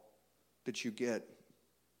call that you get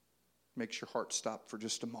makes your heart stop for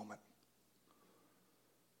just a moment.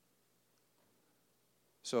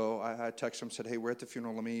 So I texted him, said, hey, we're at the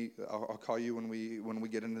funeral. I'll call you when we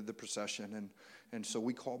get into the procession. And so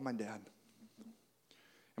we called my dad.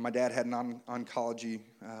 And my dad had an oncology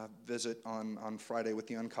visit on Friday with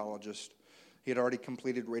the oncologist. He had already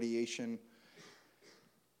completed radiation.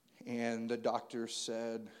 And the doctor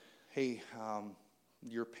said, hey,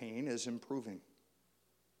 your pain is improving.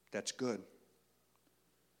 That's good.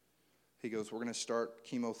 He goes, we're going to start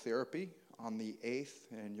chemotherapy on the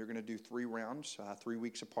 8th, and you're going to do 3 rounds, 3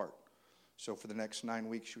 weeks apart. So for the next 9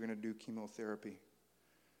 weeks, you're going to do chemotherapy.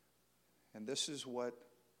 And this is what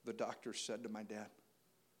the doctor said to my dad.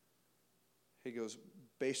 He goes,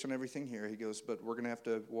 based on everything here, he goes, but we'll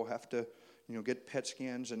have to, get PET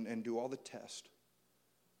scans and do all the tests.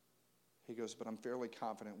 He goes, but I'm fairly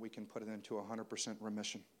confident we can put it into 100%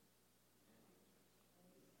 remission.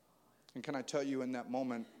 And can I tell you, in that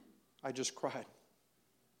moment, I just cried.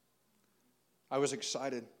 I was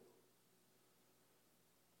excited.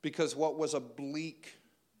 Because what was a bleak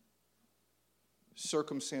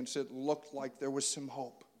circumstance, it looked like there was some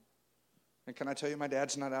hope. And can I tell you, my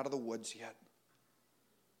dad's not out of the woods yet.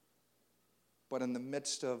 But in the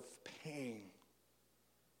midst of pain,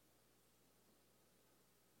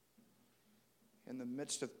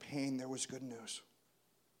 there was good news.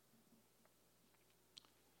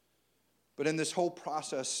 But in this whole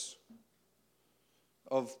process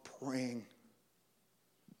of praying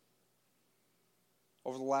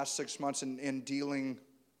over the last 6 months and dealing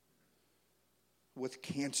with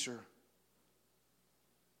cancer,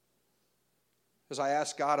 as I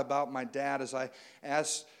asked God about my dad, as I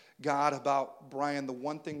asked God about Brian, the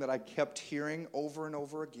one thing that I kept hearing over and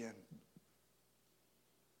over again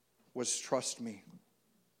was trust me.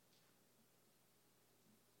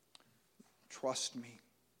 Trust me.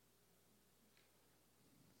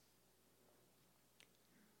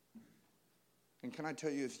 And can I tell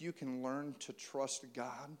you, if you can learn to trust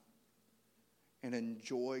God and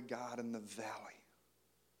enjoy God in the valley,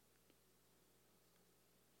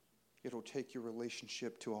 it'll take your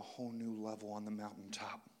relationship to a whole new level on the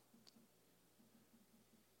mountaintop.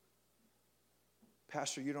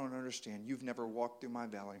 Pastor, you don't understand. You've never walked through my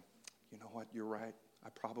valley. You know what? You're right. I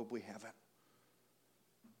probably haven't.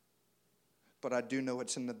 But I do know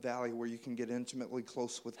it's in the valley where you can get intimately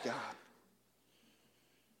close with God.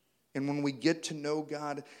 And when we get to know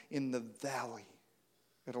God in the valley,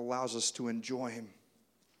 it allows us to enjoy Him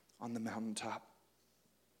on the mountaintop.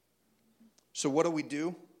 So what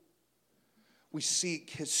do? We seek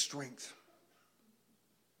His strength.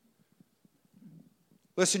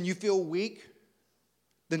 Listen, you feel weak?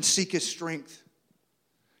 Then seek His strength.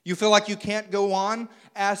 You feel like you can't go on?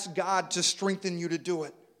 Ask God to strengthen you to do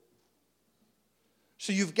it.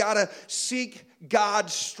 So you've got to seek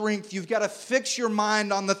God's strength. You've got to fix your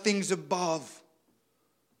mind on the things above.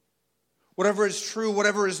 Whatever is true,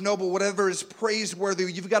 whatever is noble, whatever is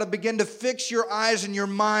praiseworthy, you've got to begin to fix your eyes and your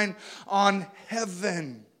mind on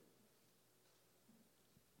heaven.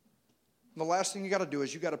 And the last thing you got to do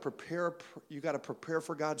is you got to prepare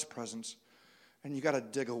for God's presence, and you got to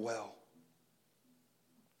dig a well.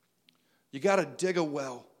 You got to dig a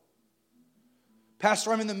well.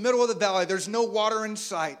 Pastor, I'm in the middle of the valley. There's no water in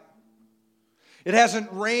sight. It hasn't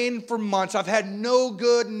rained for months. I've had no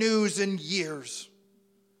good news in years.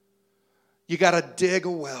 You got to dig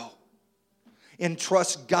a well and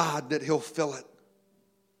trust God that He'll fill it.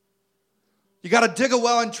 You got to dig a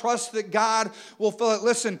well and trust that God will fill it.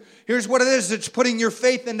 Listen, here's what it is. It's putting your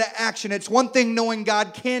faith into action. It's one thing knowing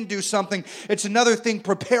God can do something. It's another thing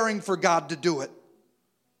preparing for God to do it.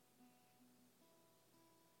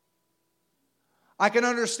 I can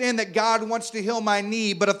understand that God wants to heal my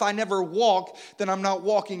knee, but if I never walk, then I'm not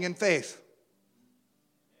walking in faith.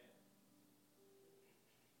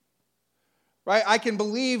 Right? I can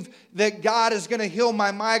believe that God is going to heal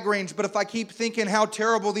my migraines, but if I keep thinking how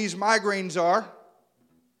terrible these migraines are,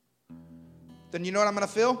 then you know what I'm going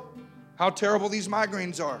to feel? How terrible these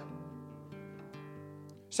migraines are.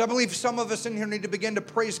 So I believe some of us in here need to begin to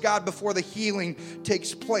praise God before the healing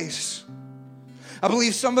takes place. I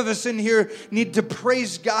believe some of us in here need to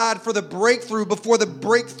praise God for the breakthrough before the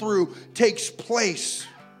breakthrough takes place.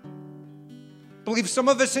 I believe some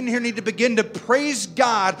of us in here need to begin to praise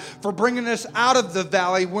God for bringing us out of the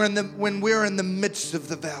valley when we're in the midst of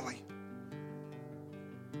the valley.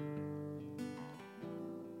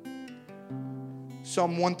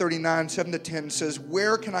 Psalm 139, 7-10 says,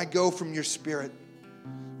 "Where can I go from your spirit?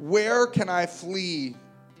 Where can I flee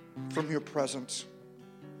from your presence?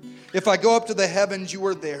 If I go up to the heavens, you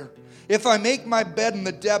are there. If I make my bed in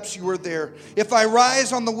the depths, you are there. If I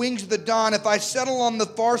rise on the wings of the dawn, if I settle on the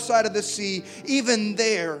far side of the sea, even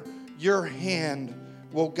there your hand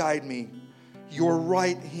will guide me. Your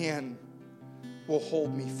right hand will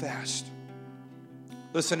hold me fast."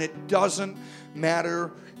 Listen, it doesn't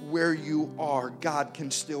matter where you are, God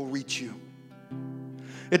can still reach you.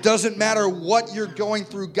 It doesn't matter what you're going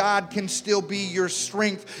through, God can still be your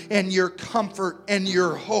strength and your comfort and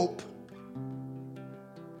your hope.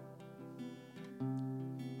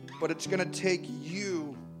 But it's going to take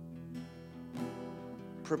you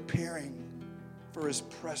preparing for His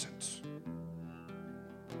presence.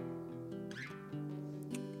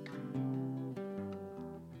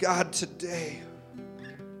 God, today,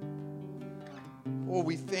 oh,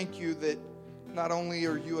 we thank you that not only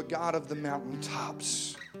are you a God of the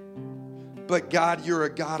mountaintops, but God, you're a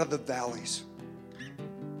God of the valleys.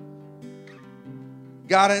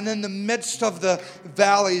 God, and in the midst of the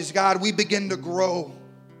valleys, God, we begin to grow.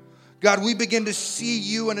 God, we begin to see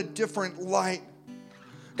you in a different light.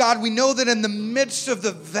 God, we know that in the midst of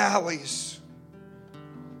the valleys,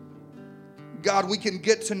 God, we can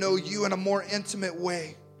get to know you in a more intimate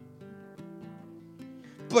way.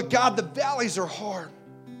 But God, the valleys are hard.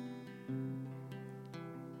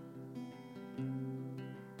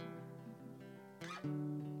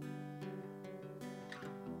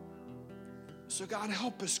 So God,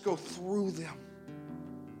 help us go through them.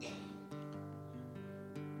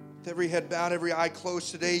 With every head bowed, every eye closed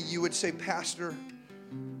today, you would say, "Pastor,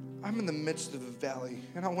 I'm in the midst of a valley,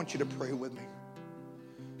 and I want you to pray with me."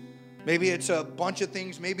 Maybe it's a bunch of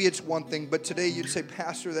things, maybe it's one thing, but today you'd say,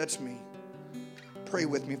 "Pastor, that's me. Pray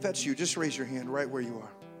with me." If that's you, just raise your hand right where you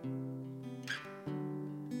are.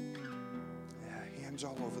 Yeah, hands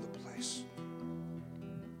all over the place.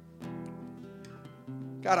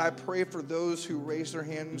 God, I pray for those who raised their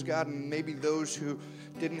hands, God, and maybe those who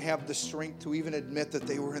didn't have the strength to even admit that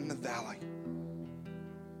they were in the valley.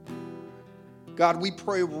 God, we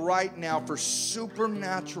pray right now for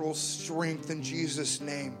supernatural strength in Jesus'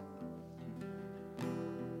 name.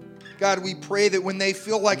 God, we pray that when they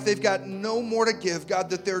feel like they've got no more to give,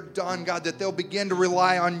 God, that they're done, God, that they'll begin to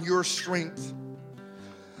rely on your strength.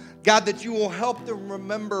 God, that you will help them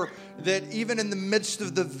remember that even in the midst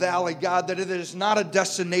of the valley, God, that it is not a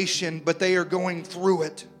destination, but they are going through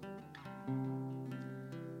it.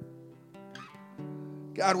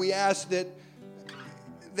 God, we ask that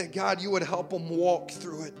God, you would help them walk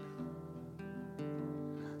through it.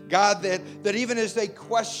 God, that even as they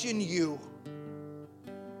question you,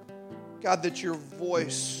 God, that your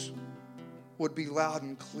voice would be loud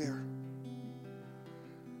and clear.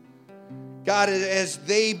 God, as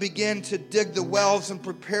they begin to dig the wells and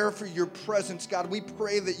prepare for your presence, God, we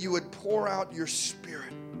pray that you would pour out your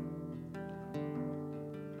Spirit.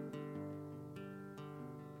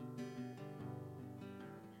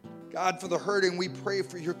 God, for the hurting, we pray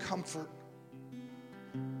for your comfort.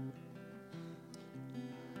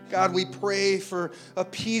 God, we pray for a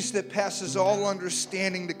peace that passes all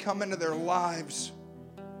understanding to come into their lives.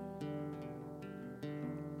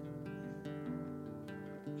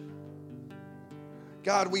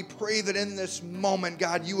 God, we pray that in this moment,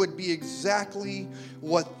 God, you would be exactly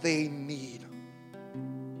what they need.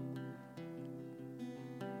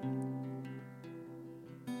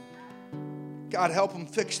 God, help them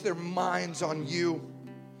fix their minds on you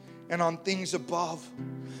and on things above.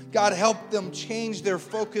 God, help them change their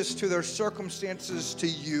focus to their circumstances to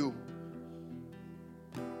you.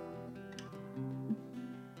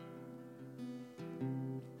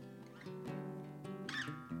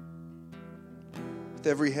 with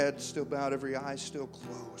every head still bowed, every eye still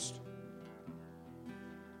closed.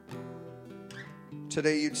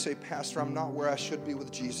 Today you'd say, Pastor, I'm not where I should be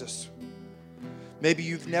with Jesus. Maybe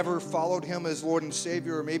you've never followed him as Lord and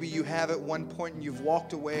Savior, or maybe you have at one point and you've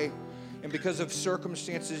walked away, and because of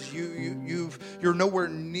circumstances, you're nowhere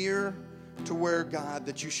near to where God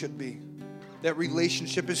that you should be. That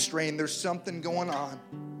relationship is strained. There's something going on.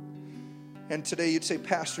 And today you'd say,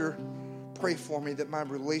 Pastor, pray for me that my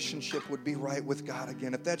relationship would be right with God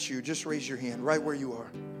again. If that's you, just raise your hand right where you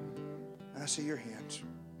are. I see your hands.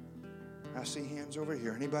 I see hands over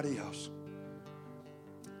here. Anybody else?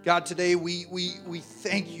 God, today we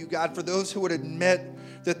thank you, God, for those who would admit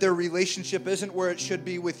that their relationship isn't where it should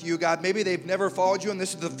be with you, God. Maybe they've never followed you and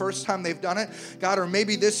this is the first time they've done it, God, or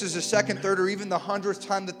maybe this is the second, third, or even the 100th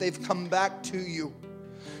time that they've come back to you.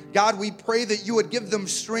 God, we pray that you would give them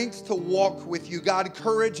strength to walk with you, God,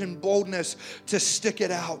 courage and boldness to stick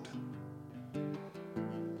it out.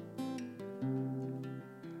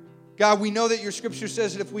 God, we know that your scripture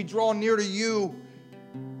says that if we draw near to you,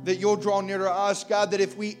 that you'll draw near to us. God, that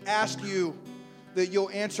if we ask you, that you'll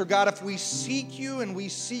answer. God, if we seek you and we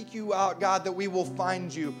seek you out, God, that we will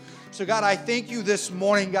find you. So God, I thank you this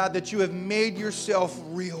morning, God, that you have made yourself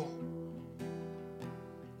real.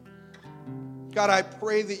 God, I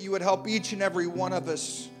pray that you would help each and every one of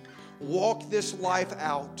us walk this life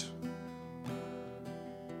out,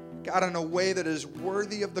 God, in a way that is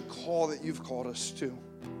worthy of the call that you've called us to.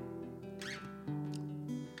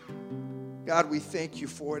 God, we thank you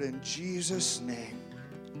for it in Jesus' name.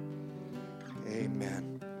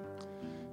 Amen.